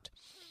Trump's a cunt.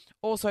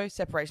 Also,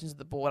 separations at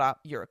the border,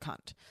 you're a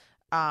cunt.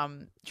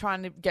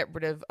 Trying to get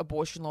rid of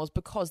abortion laws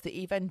because the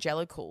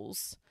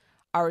evangelicals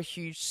are a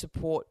huge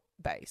support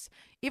base.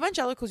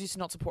 Evangelicals used to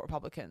not support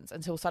Republicans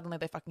until suddenly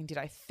they fucking did,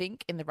 I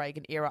think, in the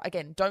Reagan era.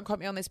 Again, don't quote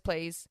me on this,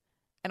 please.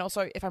 and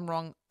also if I'm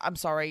wrong, I'm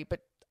sorry,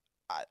 but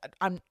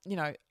I'm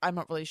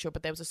not really sure,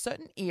 but there was a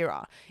certain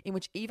era in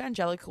which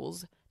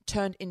evangelicals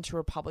turned into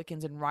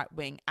Republicans and right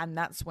wing, and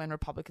that's when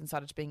Republicans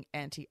started being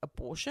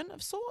anti-abortion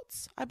of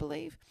sorts, I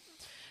believe.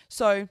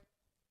 So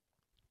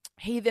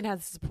he then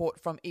has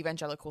support from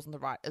evangelicals on the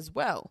right as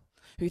well,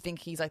 who think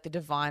he's like the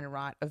divine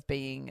right of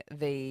being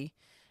the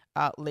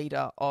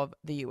leader of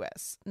the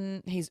US.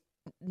 He's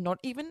not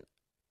even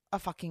a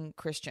fucking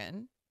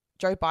Christian.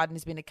 Joe Biden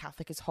has been a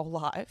Catholic his whole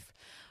life.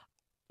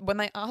 When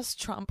they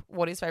asked Trump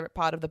what his favorite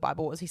part of the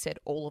Bible was, he said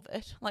all of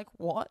it. Like,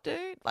 what,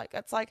 dude? Like,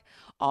 it's like,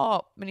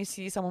 oh, when you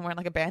see someone wearing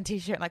like a band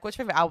t-shirt, like, what's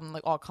your favorite album?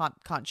 Like, oh, can't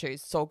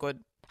choose. It's all good.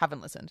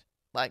 Haven't listened.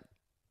 Like,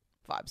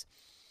 vibes.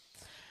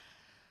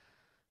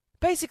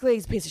 Basically,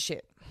 he's a piece of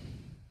shit.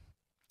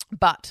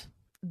 But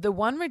the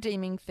one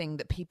redeeming thing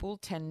that people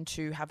tend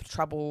to have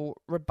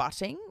trouble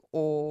rebutting,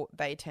 or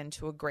they tend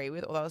to agree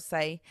with, or they'll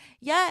say,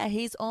 yeah,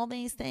 he's all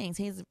these things.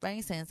 He's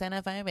racist,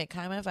 xenophobic,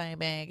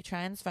 homophobic,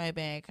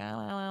 transphobic,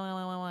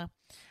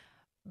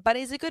 but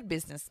he's a good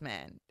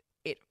businessman.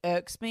 It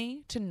irks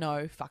me to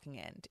no fucking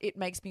end. It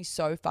makes me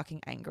so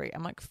fucking angry.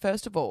 I'm like,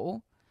 first of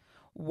all,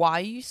 why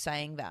are you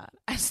saying that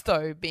as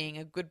though being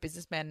a good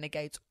businessman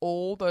negates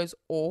all those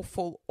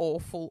awful,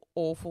 awful,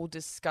 awful,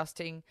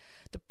 disgusting,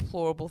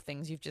 deplorable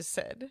things you've just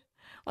said?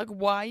 Like,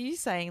 why are you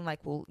saying, like,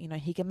 well,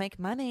 he can make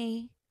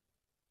money?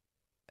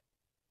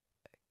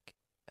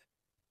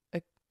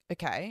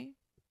 Okay.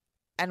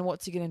 And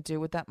what's he going to do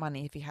with that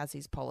money if he has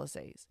these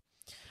policies?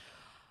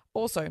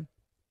 Also,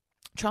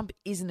 Trump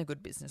isn't a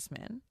good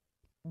businessman.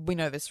 We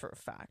know this for a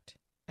fact.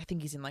 I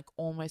think he's in like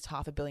almost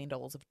 $500 million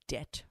of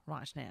debt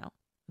right now.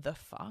 The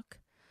fuck?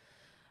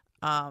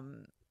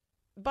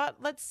 But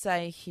let's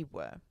say he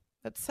were.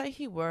 Let's say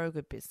he were a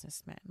good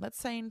businessman. Let's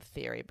say in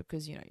theory,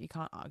 because, you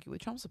can't argue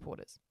with Trump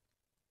supporters.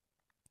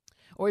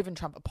 Or even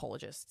Trump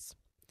apologists.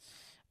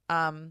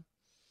 So,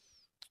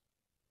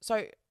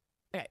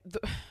 okay,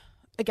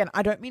 again,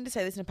 I don't mean to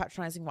say this in a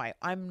patronizing way.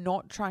 I'm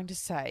not trying to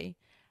say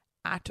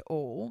at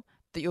all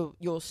that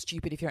you're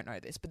stupid if you don't know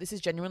this, but this is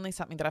genuinely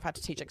something that I've had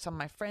to teach like some of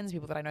my friends,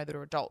 people that I know that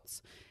are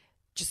adults,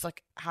 just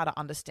like how to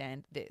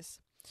understand this.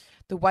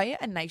 The way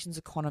a nation's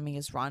economy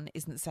is run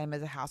isn't the same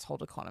as a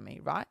household economy,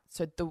 right?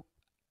 So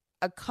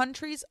a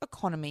country's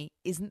economy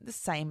isn't the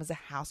same as a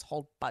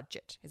household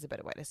budget, is a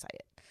better way to say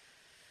it.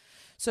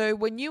 So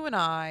when you and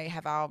I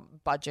have our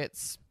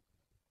budgets,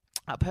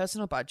 our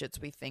personal budgets,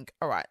 we think,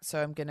 all right,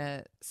 so I'm going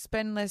to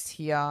spend less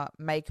here,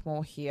 make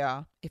more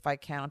here. If I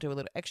can, I'll do a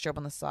little extra job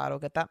on the side. I'll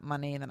get that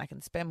money and then I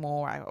can spend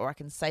more, or I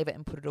can save it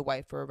and put it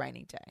away for a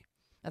rainy day.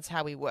 That's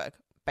how we work,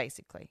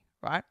 basically,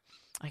 right?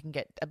 I can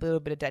get a little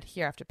bit of debt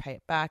here, I have to pay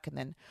it back, and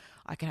then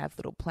I can have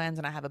little plans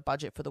and I have a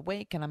budget for the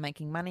week and I'm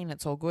making money and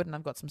it's all good and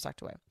I've got some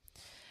tucked away.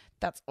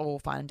 That's all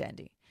fine and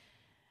dandy.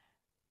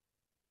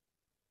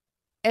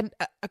 And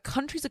a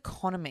country's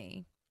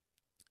economy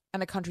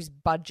and a country's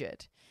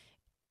budget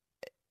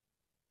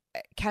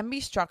can be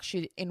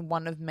structured in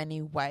one of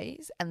many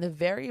ways, and the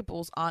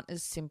variables aren't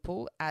as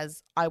simple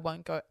as I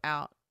won't go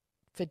out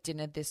for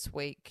dinner this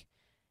week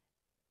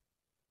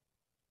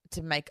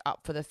to make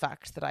up for the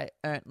fact that I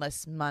earned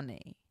less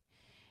money.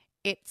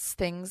 It's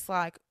things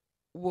like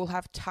we'll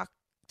have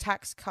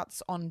tax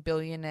cuts on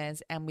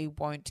billionaires and we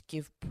won't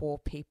give poor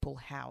people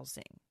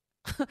housing.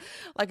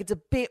 Like, it's a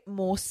bit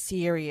more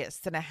serious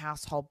than a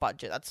household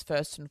budget. That's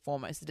first and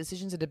foremost, the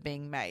decisions that are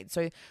being made.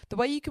 So the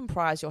way you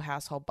comprise your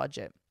household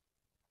budget,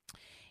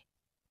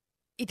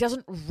 it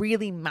doesn't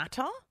really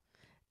matter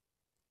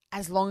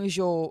as long as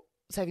you're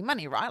saving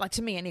money, right? Like,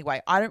 to me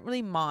anyway, I don't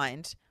really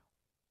mind.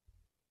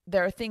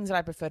 There are things that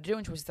I prefer to do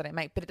and choices that I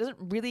make, but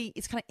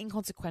it's kind of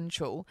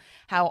inconsequential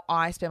how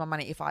I spend my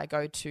money if I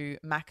go to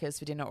Macca's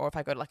for dinner or if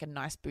I go to like a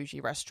nice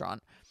bougie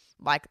restaurant.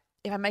 Like,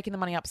 if I'm making the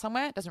money up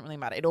somewhere, it doesn't really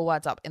matter. It all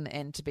adds up in the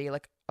end to be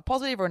like a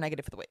positive or a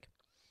negative for the week.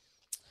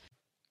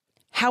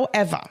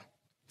 However,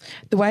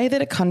 the way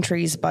that a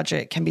country's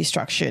budget can be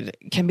structured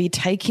can be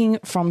taking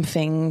from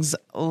things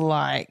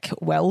like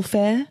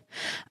welfare,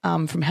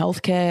 from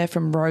healthcare,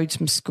 from roads,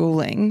 from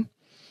schooling,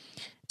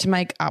 to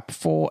make up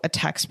for a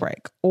tax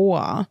break.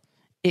 Or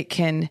it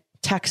can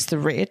tax the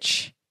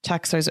rich,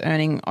 tax those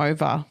earning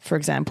over, for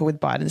example, with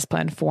Biden's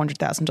plan,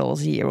 $400,000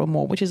 a year or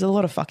more, which is a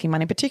lot of fucking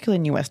money, particularly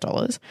in US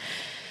dollars,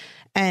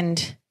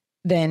 and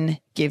then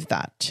give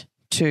that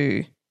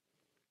to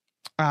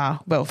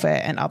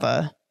welfare and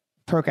other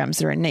programs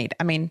that are in need.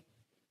 I mean,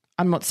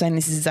 I'm not saying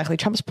this is exactly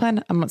Trump's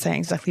plan. I'm not saying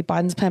exactly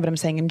Biden's plan, but I'm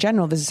saying in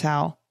general, this is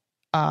how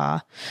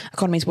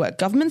economies work.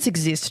 Governments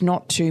exist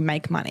not to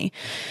make money.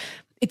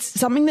 It's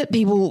something that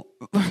people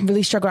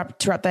really struggle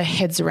to wrap their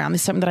heads around.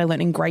 This is something that I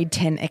learned in grade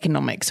 10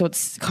 economics. So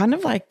it's kind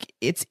of like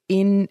it's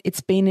been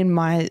in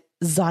my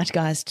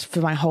zeitgeist for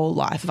my whole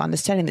life of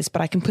understanding this,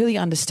 but I completely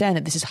understand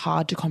that this is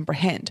hard to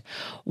comprehend.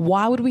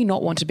 Why would we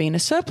not want to be in a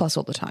surplus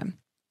all the time?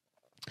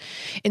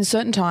 In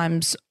certain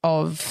times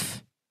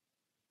of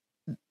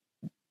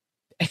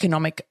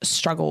economic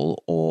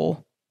struggle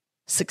or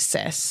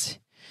success,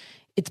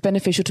 it's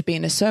beneficial to be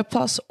in a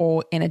surplus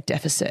or in a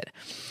deficit.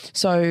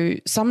 So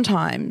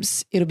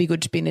sometimes it'll be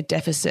good to be in a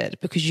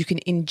deficit because you can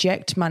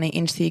inject money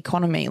into the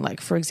economy. Like,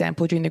 for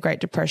example, during the Great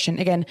Depression,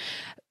 again,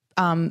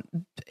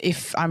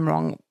 if I'm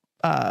wrong,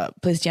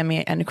 please DM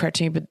me and correct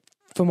me, but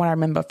from what I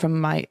remember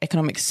from my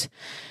economics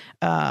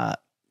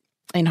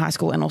in high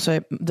school and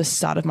also the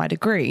start of my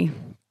degree,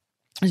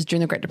 is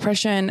during the Great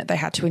Depression, they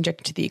had to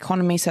inject into the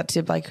economy. So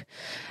to like,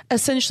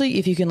 essentially,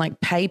 if you can like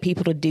pay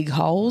people to dig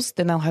holes,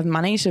 then they'll have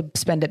money to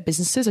spend at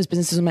businesses. Those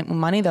businesses will make more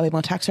money. There'll be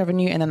more tax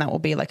revenue, and then that will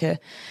be like a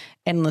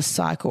endless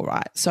cycle,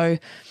 right? So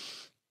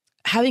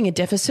having a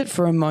deficit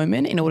for a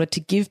moment in order to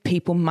give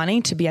people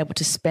money to be able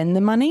to spend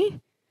the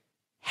money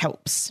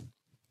helps.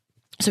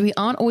 So we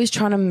aren't always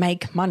trying to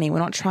make money. We're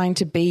not trying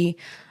to be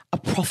a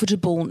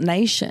profitable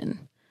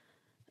nation.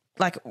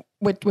 Like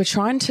we're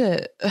trying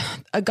to,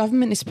 a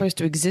government is supposed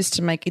to exist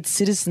to make its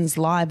citizens'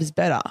 lives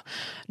better,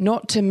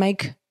 not to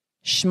make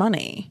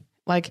shmoney,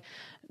 like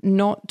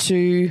not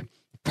to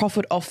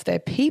profit off their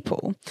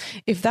people.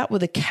 If that were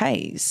the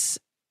case,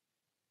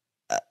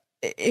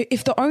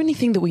 if the only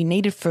thing that we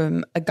needed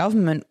from a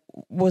government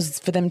was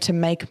for them to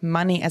make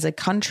money as a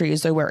country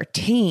as though we're a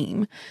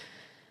team,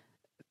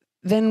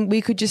 then we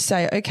could just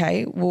say,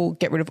 okay, we'll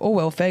get rid of all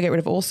welfare, get rid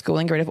of all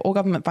schooling, get rid of all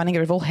government funding, get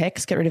rid of all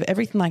HECS, get rid of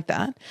everything like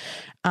that,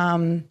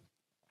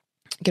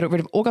 get rid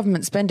of all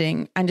government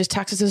spending and just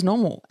tax us as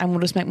normal and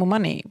we'll just make more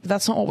money. But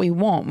that's not what we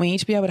want. We need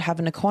to be able to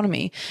have an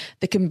economy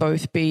that can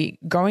both be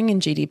growing in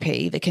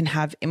GDP, that can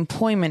have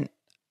unemployment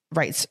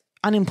rates,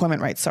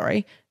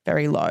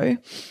 very low,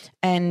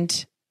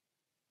 and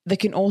they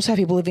can also have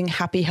people living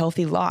happy,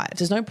 healthy lives.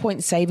 There's no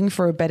point saving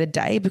for a better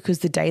day because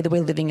the day that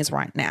we're living is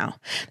right now.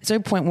 There's no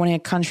point wanting a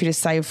country to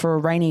save for a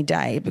rainy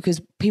day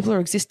because people are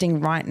existing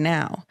right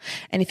now.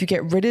 And if you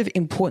get rid of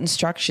important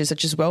structures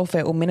such as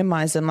welfare or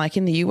minimize them, like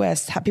in the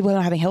US, people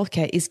not having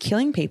healthcare is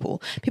killing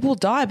people. People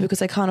die because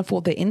they can't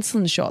afford their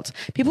insulin shots.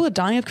 People are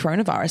dying of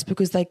coronavirus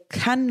because they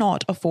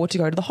cannot afford to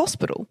go to the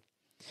hospital.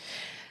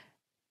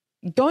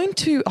 Going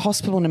to a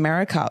hospital in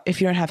America,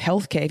 if you don't have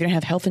healthcare, if you don't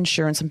have health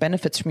insurance and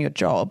benefits from your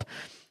job,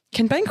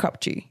 can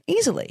bankrupt you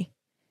easily.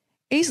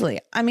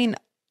 I mean,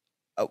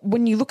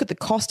 when you look at the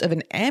cost of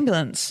an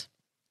ambulance,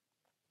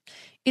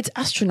 it's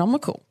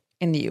astronomical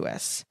in the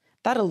US.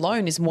 That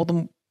alone is more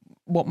than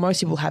what most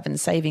people have in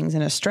savings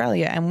in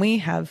Australia. And we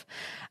have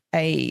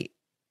a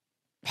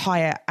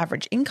higher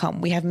average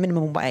income. We have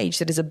minimum wage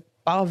that is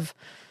above,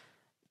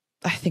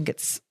 I think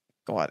it's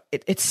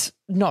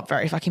not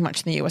very fucking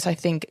much in the US. I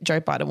think Joe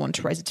Biden wanted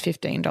to raise it to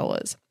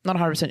 $15. Not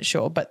 100%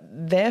 sure, but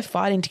they're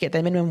fighting to get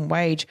their minimum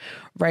wage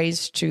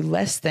raised to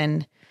less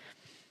than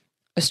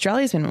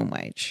Australia's minimum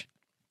wage.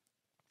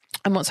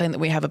 I'm not saying that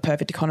we have a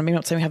perfect economy. I'm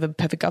not saying we have a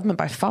perfect government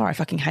by far. I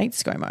fucking hate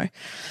ScoMo.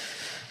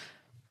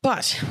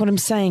 But what I'm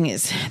saying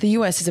is the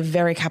US is a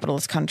very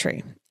capitalist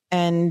country.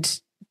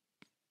 And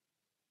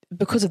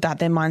because of that,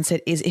 their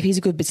mindset is if he's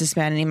a good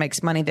businessman and he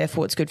makes money,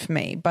 therefore it's good for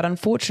me. But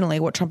unfortunately,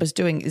 what Trump is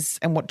doing is,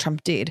 and what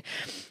Trump did,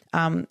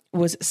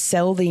 was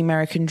sell the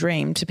American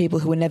dream to people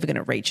who are never going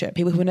to reach it,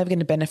 people who are never going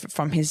to benefit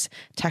from his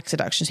tax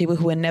deductions, people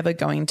who are never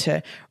going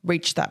to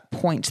reach that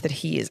point that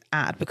he is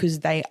at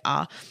because they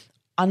are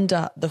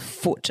under the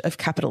foot of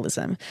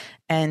capitalism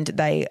and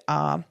they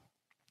are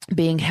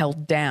being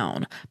held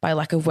down by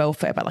lack of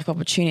welfare, by lack of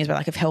opportunities, by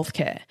lack of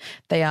healthcare.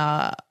 They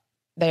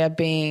are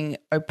being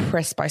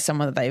oppressed by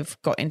someone that they've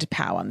got into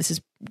power. And this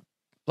is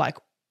like,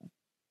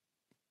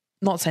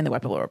 not saying that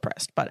white people are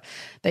oppressed, but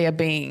they are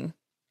being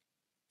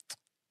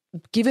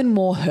given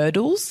more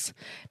hurdles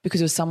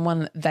because of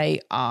someone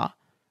they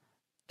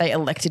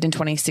elected in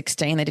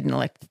 2016. They didn't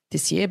elect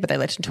this year, but they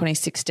elected in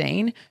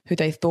 2016 who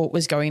they thought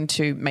was going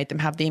to make them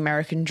have the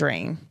American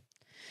dream.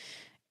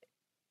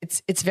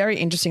 It's very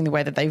interesting the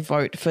way that they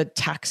vote for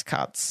tax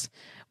cuts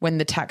when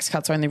the tax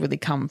cuts only really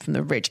come from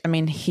the rich. I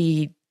mean,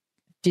 he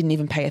didn't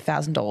even pay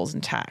 $1,000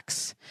 in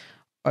tax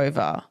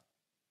over,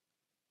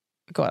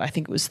 I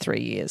think it was 3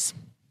 years.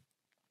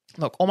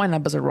 Look, all my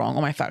numbers are wrong.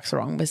 All my facts are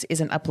wrong. This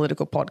isn't a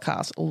political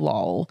podcast,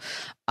 lol.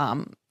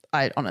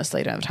 I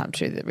honestly don't have time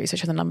to do the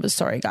research on the numbers.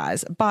 Sorry,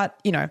 guys. But,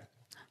 you know,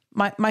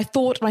 my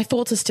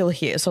thoughts are still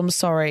here. So I'm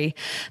sorry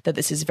that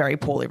this is very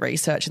poorly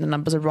researched and the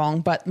numbers are wrong.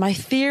 But my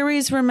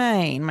theories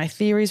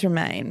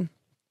remain.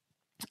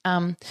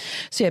 So,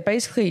 yeah,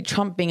 basically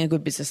Trump being a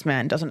good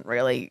businessman doesn't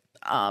really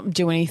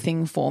do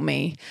anything for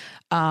me.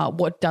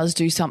 What does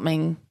do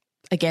something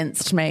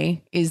against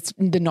me is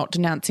the not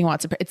denouncing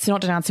white supremacy. It's not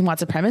denouncing white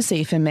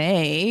supremacy for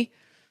me.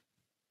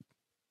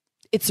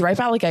 It's rape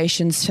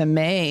allegations for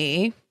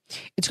me.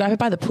 It's grabbing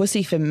by the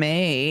pussy for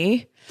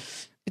me.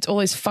 It's all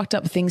those fucked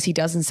up things he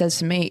does and says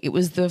for me. It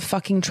was the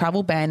fucking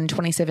travel ban in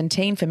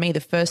 2017 for me. The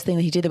first thing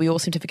that he did that we all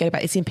seem to forget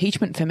about is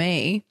impeachment for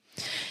me.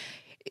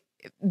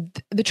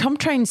 The Trump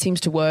train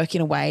seems to work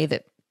in a way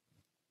that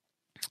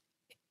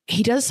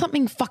he does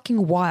something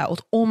fucking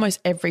wild almost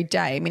every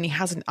day. I mean, he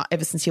hasn't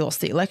ever since he lost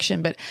the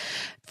election, but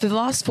for the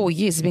last 4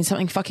 years, there's been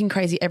something fucking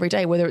crazy every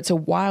day, whether it's a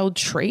wild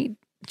tweet,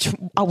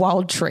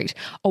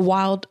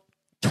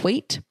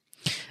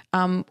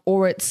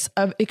 or it's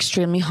an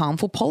extremely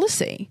harmful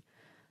policy.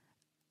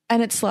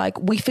 And it's like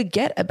we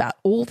forget about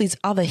all these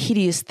other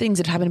hideous things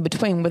that happen in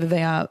between, whether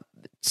they are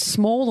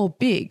small or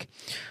big.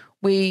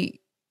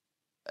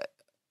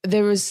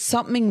 There is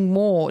something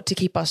more to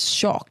keep us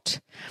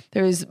shocked.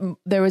 There is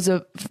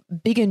a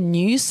bigger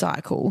news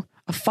cycle,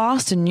 a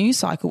faster news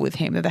cycle with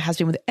him than there has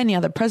been with any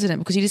other president,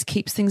 because he just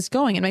keeps things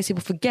going and makes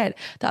people forget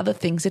the other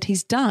things that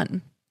he's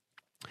done.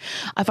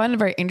 I find it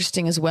very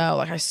interesting as well.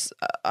 Like I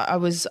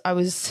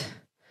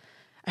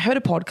heard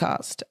a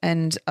podcast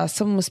and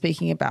someone was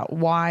speaking about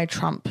why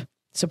Trump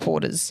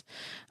supporters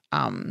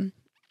are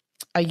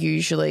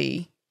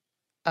usually.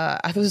 I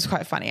thought this was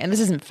quite funny, and this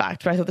isn't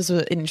fact, but I thought this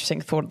was an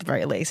interesting thought at the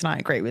very least, and I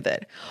agree with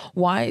it.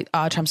 Why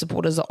Trump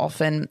supporters are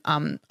often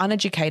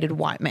uneducated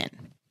white men,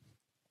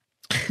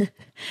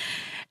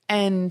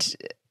 and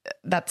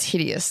that's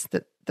hideous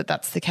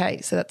that's the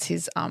case. So that's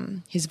his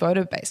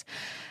voter base,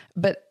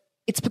 but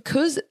it's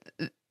because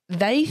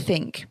they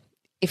think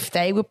if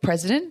they were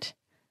president,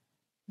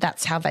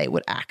 that's how they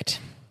would act,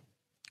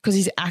 because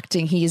he's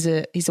acting. He's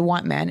a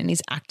white man, and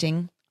he's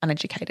acting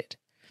uneducated.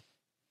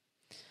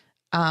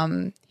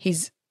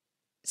 He's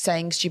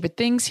saying stupid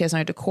things. He has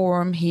no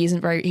decorum. He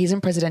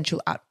isn't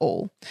presidential at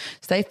all.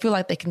 So they feel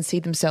like they can see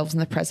themselves in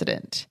the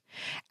president.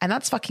 And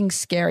that's fucking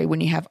scary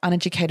when you have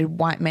uneducated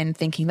white men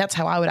thinking that's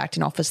how I would act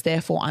in office,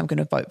 therefore I'm going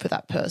to vote for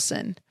that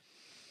person.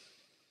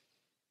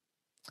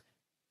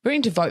 We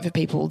need to vote for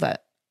people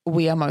that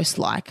we are most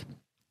like.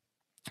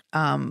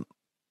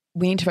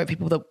 We need to vote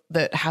people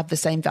that have the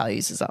same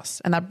values as us.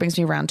 And that brings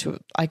me around to,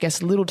 I guess,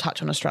 a little touch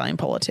on Australian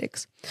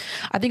politics.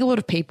 I think a lot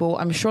of people,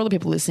 I'm sure the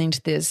people listening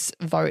to this,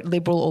 vote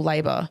Liberal or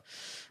Labor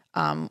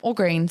or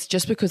Greens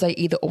just because they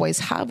either always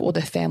have or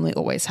their family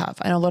always have.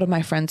 And a lot of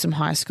my friends from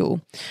high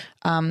school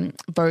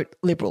vote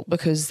Liberal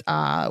because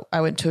I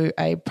went to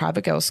a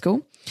private girls'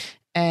 school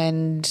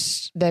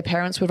and their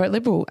parents would vote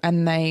Liberal,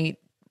 and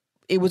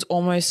it was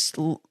almost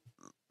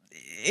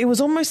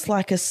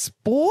like a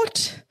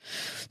sport.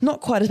 Not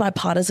quite as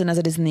bipartisan as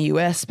it is in the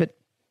US, but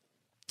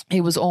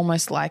it was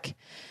almost like,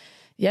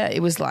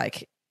 it was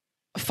like,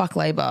 fuck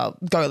Labor,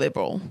 go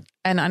Liberal.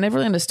 And I never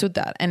really understood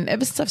that. And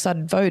ever since I've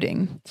started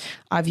voting,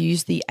 I've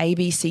used the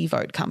ABC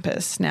Vote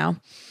Compass. Now,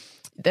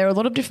 there are a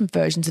lot of different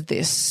versions of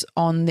this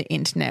on the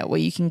internet where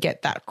you can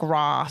get that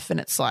graph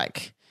and it's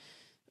like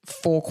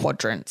 4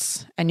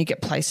 quadrants and you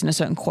get placed in a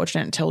certain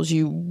quadrant. It tells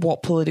you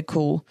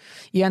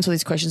you answer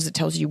these questions, it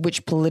tells you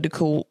which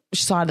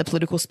side of the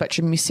political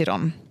spectrum you sit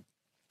on.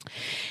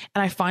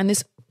 And I find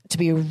this to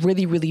be a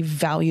really, really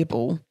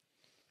valuable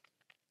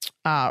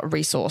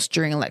resource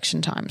during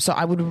election time. So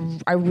I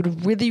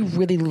would really,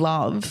 really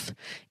love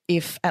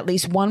if at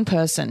least one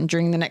person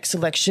during the next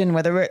election,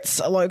 whether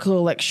it's a local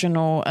election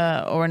or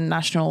a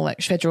national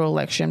election, federal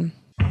election,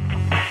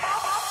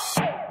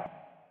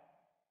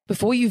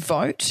 before you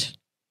vote,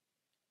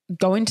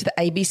 go into the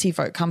ABC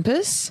Vote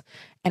Compass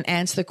and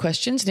answer the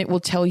questions, and it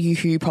will tell you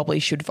who you probably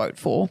should vote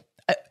for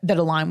that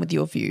align with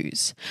your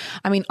views.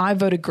 I mean, I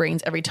voted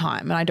Greens every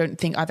time, and I don't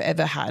think I've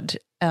ever had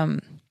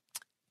an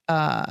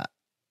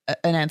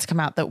answer come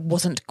out that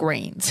wasn't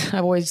Greens.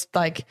 I've always,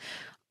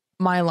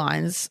 my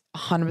lines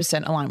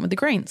 100% align with the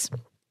Greens.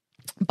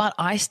 But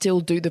I still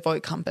do the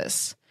Vote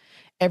Compass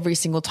every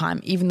single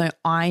time, even though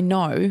I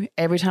know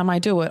every time I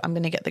do it, I'm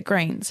going to get the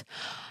Greens.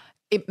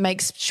 It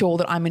makes sure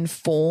that I'm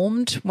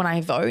informed when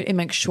I vote. It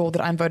makes sure that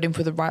I'm voting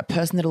for the right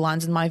person that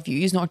aligns with my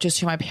views, not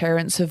just who my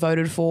parents have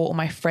voted for or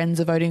my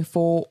friends are voting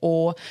for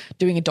or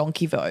doing a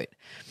donkey vote.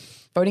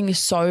 Voting is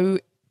so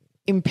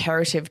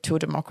imperative to a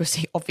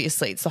democracy.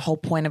 Obviously, it's the whole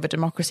point of a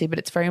democracy, but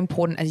it's very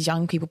important as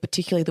young people,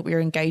 particularly, that we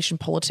are engaged in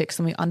politics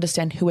and we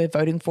understand who we're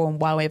voting for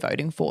and why we're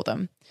voting for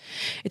them.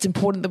 It's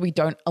important that we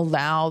don't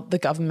allow the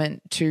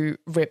government to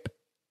rip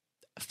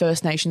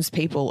First Nations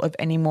people of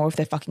any more of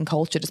their fucking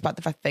culture, despite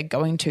the fact they're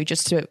going to,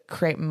 just to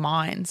create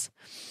mines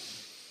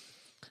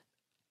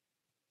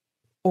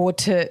or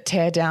to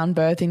tear down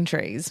birthing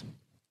trees.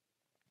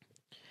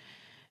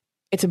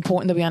 It's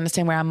important that we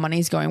understand where our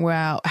money's going,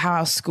 how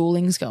our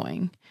schooling's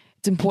going.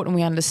 It's important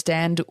we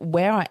understand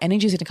where our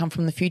energy is going to come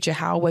from in the future,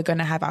 how we're going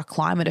to have our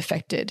climate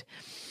affected.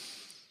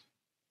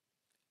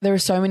 There are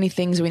so many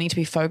things we need to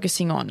be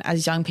focusing on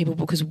as young people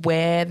because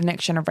we're the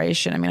next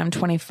generation. I mean, I'm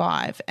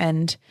 25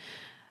 and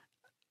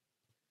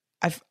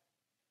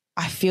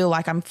I feel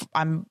like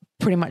I'm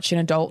pretty much an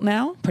adult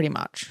now, pretty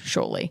much,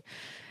 surely.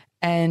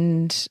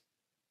 And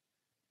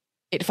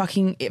it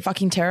fucking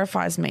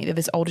terrifies me that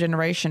this older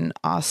generation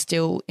are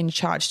still in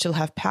charge, still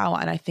have power.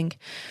 And I think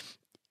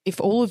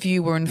if all of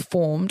you were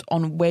informed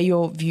on where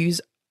your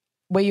views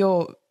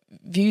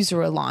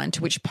are aligned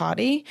to which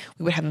party,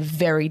 we would have a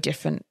very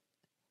different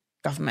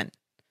government.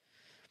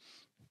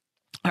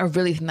 I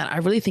really think that. I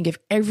really think if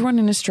everyone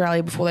in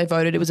Australia before they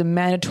voted, it was a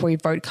mandatory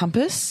vote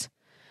compass,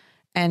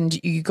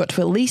 and you got to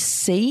at least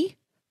see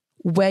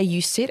where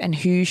you sit and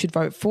who you should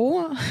vote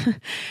for,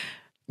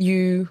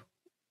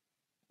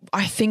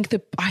 I think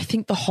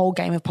the whole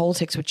game of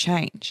politics would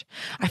change.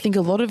 I think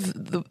a lot of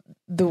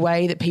the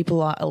way that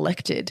people are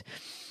elected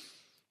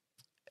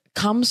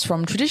comes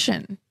from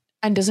tradition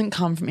and doesn't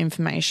come from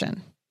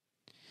information.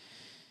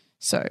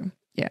 So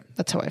yeah,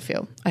 that's how I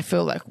feel. I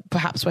feel like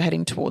perhaps we're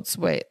heading towards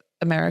where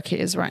America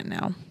is right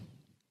now,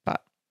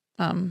 but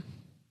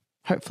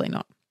hopefully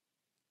not.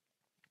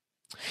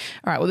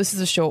 All right, well, this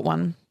is a short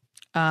one.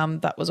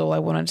 That was all I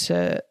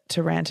wanted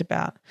to rant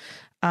about.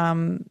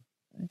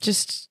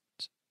 Just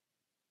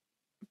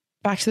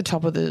back to the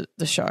top of the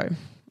show,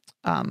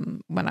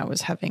 when I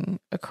was having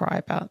a cry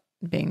about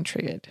being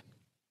triggered.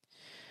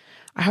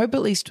 I hope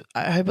at least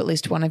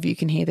one of you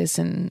can hear this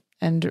and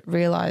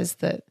realize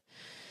that,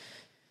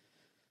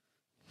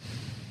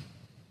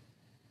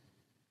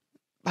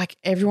 like,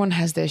 everyone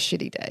has their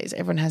shitty days.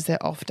 Everyone has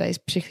their off days,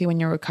 particularly when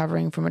you're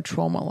recovering from a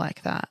trauma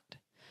like that.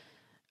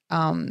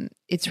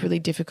 It's really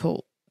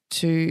difficult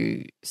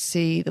to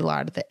see the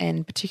light at the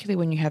end, particularly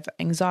when you have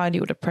anxiety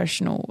or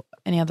depression or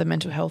any other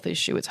mental health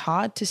issue. It's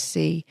hard to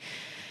see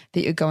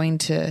that you're going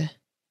to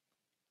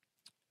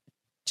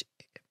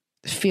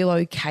feel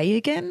okay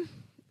again.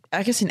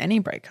 I guess in any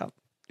breakup,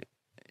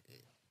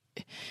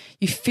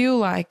 you feel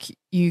like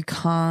you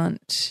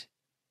can't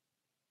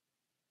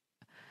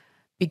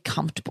be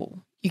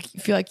comfortable. You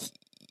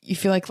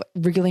feel like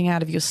wriggling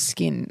out of your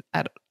skin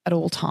at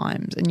all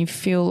times, and you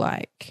feel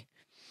like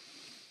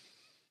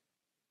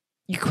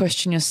you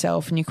question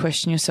yourself and you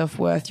question your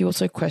self-worth. You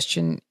also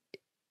question,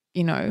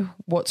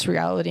 what's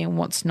reality and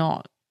what's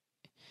not.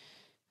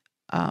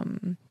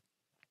 And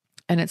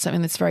it's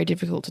something that's very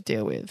difficult to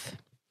deal with.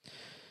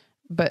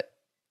 But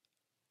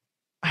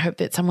I hope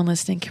that someone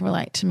listening can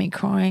relate to me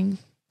crying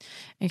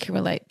and can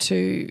relate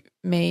to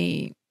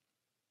me,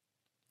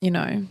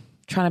 trying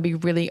to be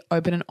really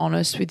open and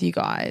honest with you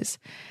guys,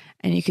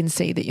 and you can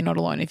see that you're not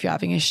alone if you're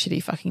having a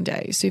shitty fucking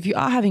day. So if you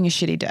are having a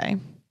shitty day,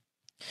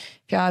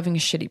 if you're having a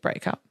shitty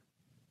breakup,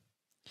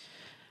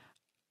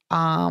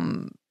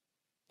 don't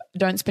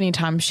spend any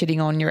time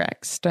shitting on your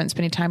ex. Don't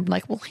spend any time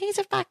like, well, he's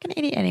a fucking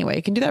idiot anyway.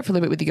 You can do that for a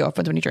little bit with your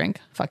girlfriends when you drink.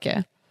 Fuck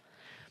yeah.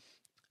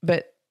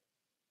 But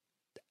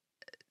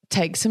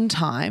take some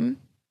time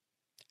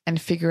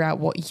and figure out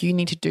what you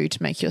need to do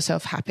to make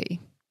yourself happy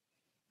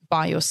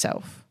by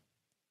yourself.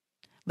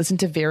 Listen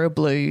to Vera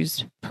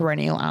Blue's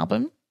Perennial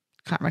album.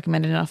 Can't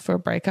recommend it enough for a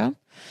breakup.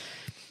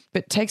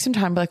 But take some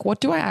time, be like,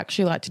 what do I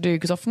actually like to do?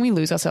 Because often we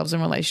lose ourselves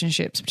in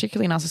relationships,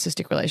 particularly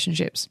narcissistic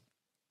relationships.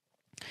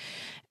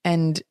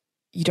 And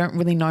you don't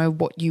really know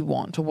what you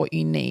want or what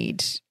you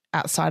need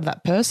outside of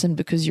that person,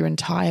 because your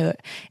entire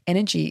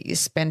energy is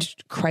spent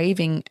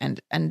craving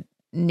and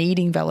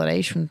needing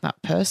validation from that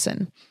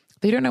person.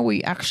 But you don't know what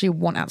you actually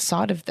want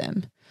outside of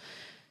them.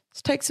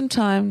 So take some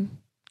time,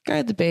 go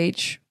to the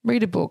beach,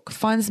 read a book,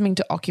 find something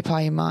to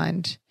occupy your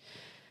mind,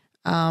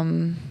 have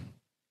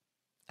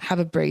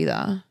a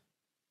breather,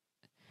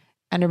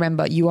 and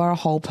remember, you are a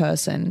whole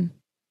person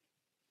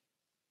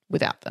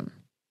without them.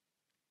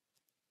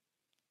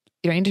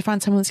 You don't need to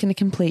find someone that's going to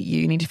complete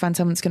you. You need to find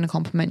someone that's going to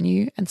compliment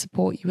you and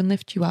support you and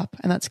lift you up.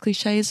 And that's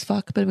cliche as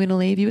fuck, but I'm going to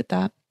leave you with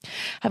that.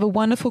 Have a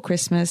wonderful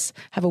Christmas.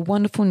 Have a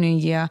wonderful New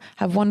Year.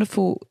 Have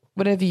wonderful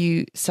whatever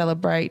you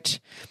celebrate.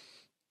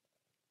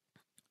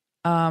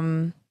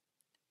 And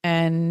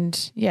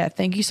yeah,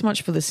 thank you so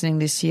much for listening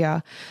this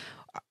year.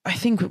 I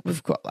think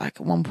we've got like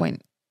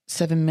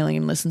 1.7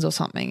 million listens or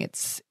something.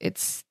 It's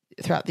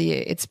throughout the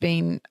year. It's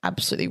been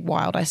absolutely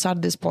wild. I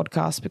started this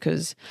podcast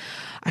because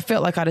I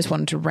felt like I just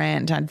wanted to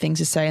rant. I had things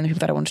to say and the people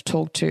that I want to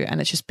talk to,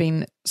 and it's just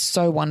been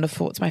so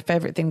wonderful. It's my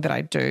favorite thing that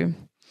I do.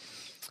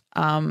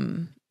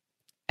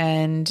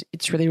 And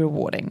it's really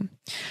rewarding.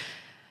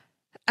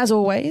 As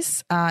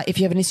always, if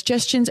you have any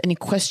suggestions, any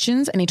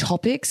questions, any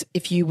topics,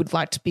 if you would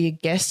like to be a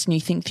guest and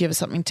you think you have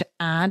something to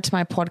add to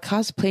my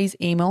podcast, please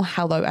email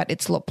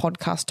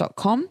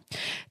hello@itsalotpodcast.com.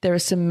 There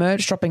is some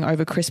merch dropping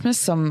over Christmas,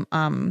 some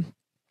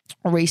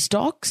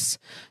restocks.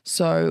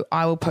 So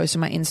I will post on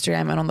my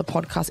Instagram and on the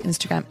podcast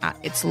Instagram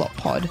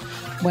 @itsalotpod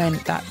when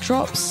that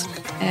drops.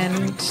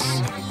 And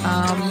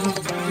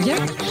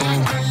yeah.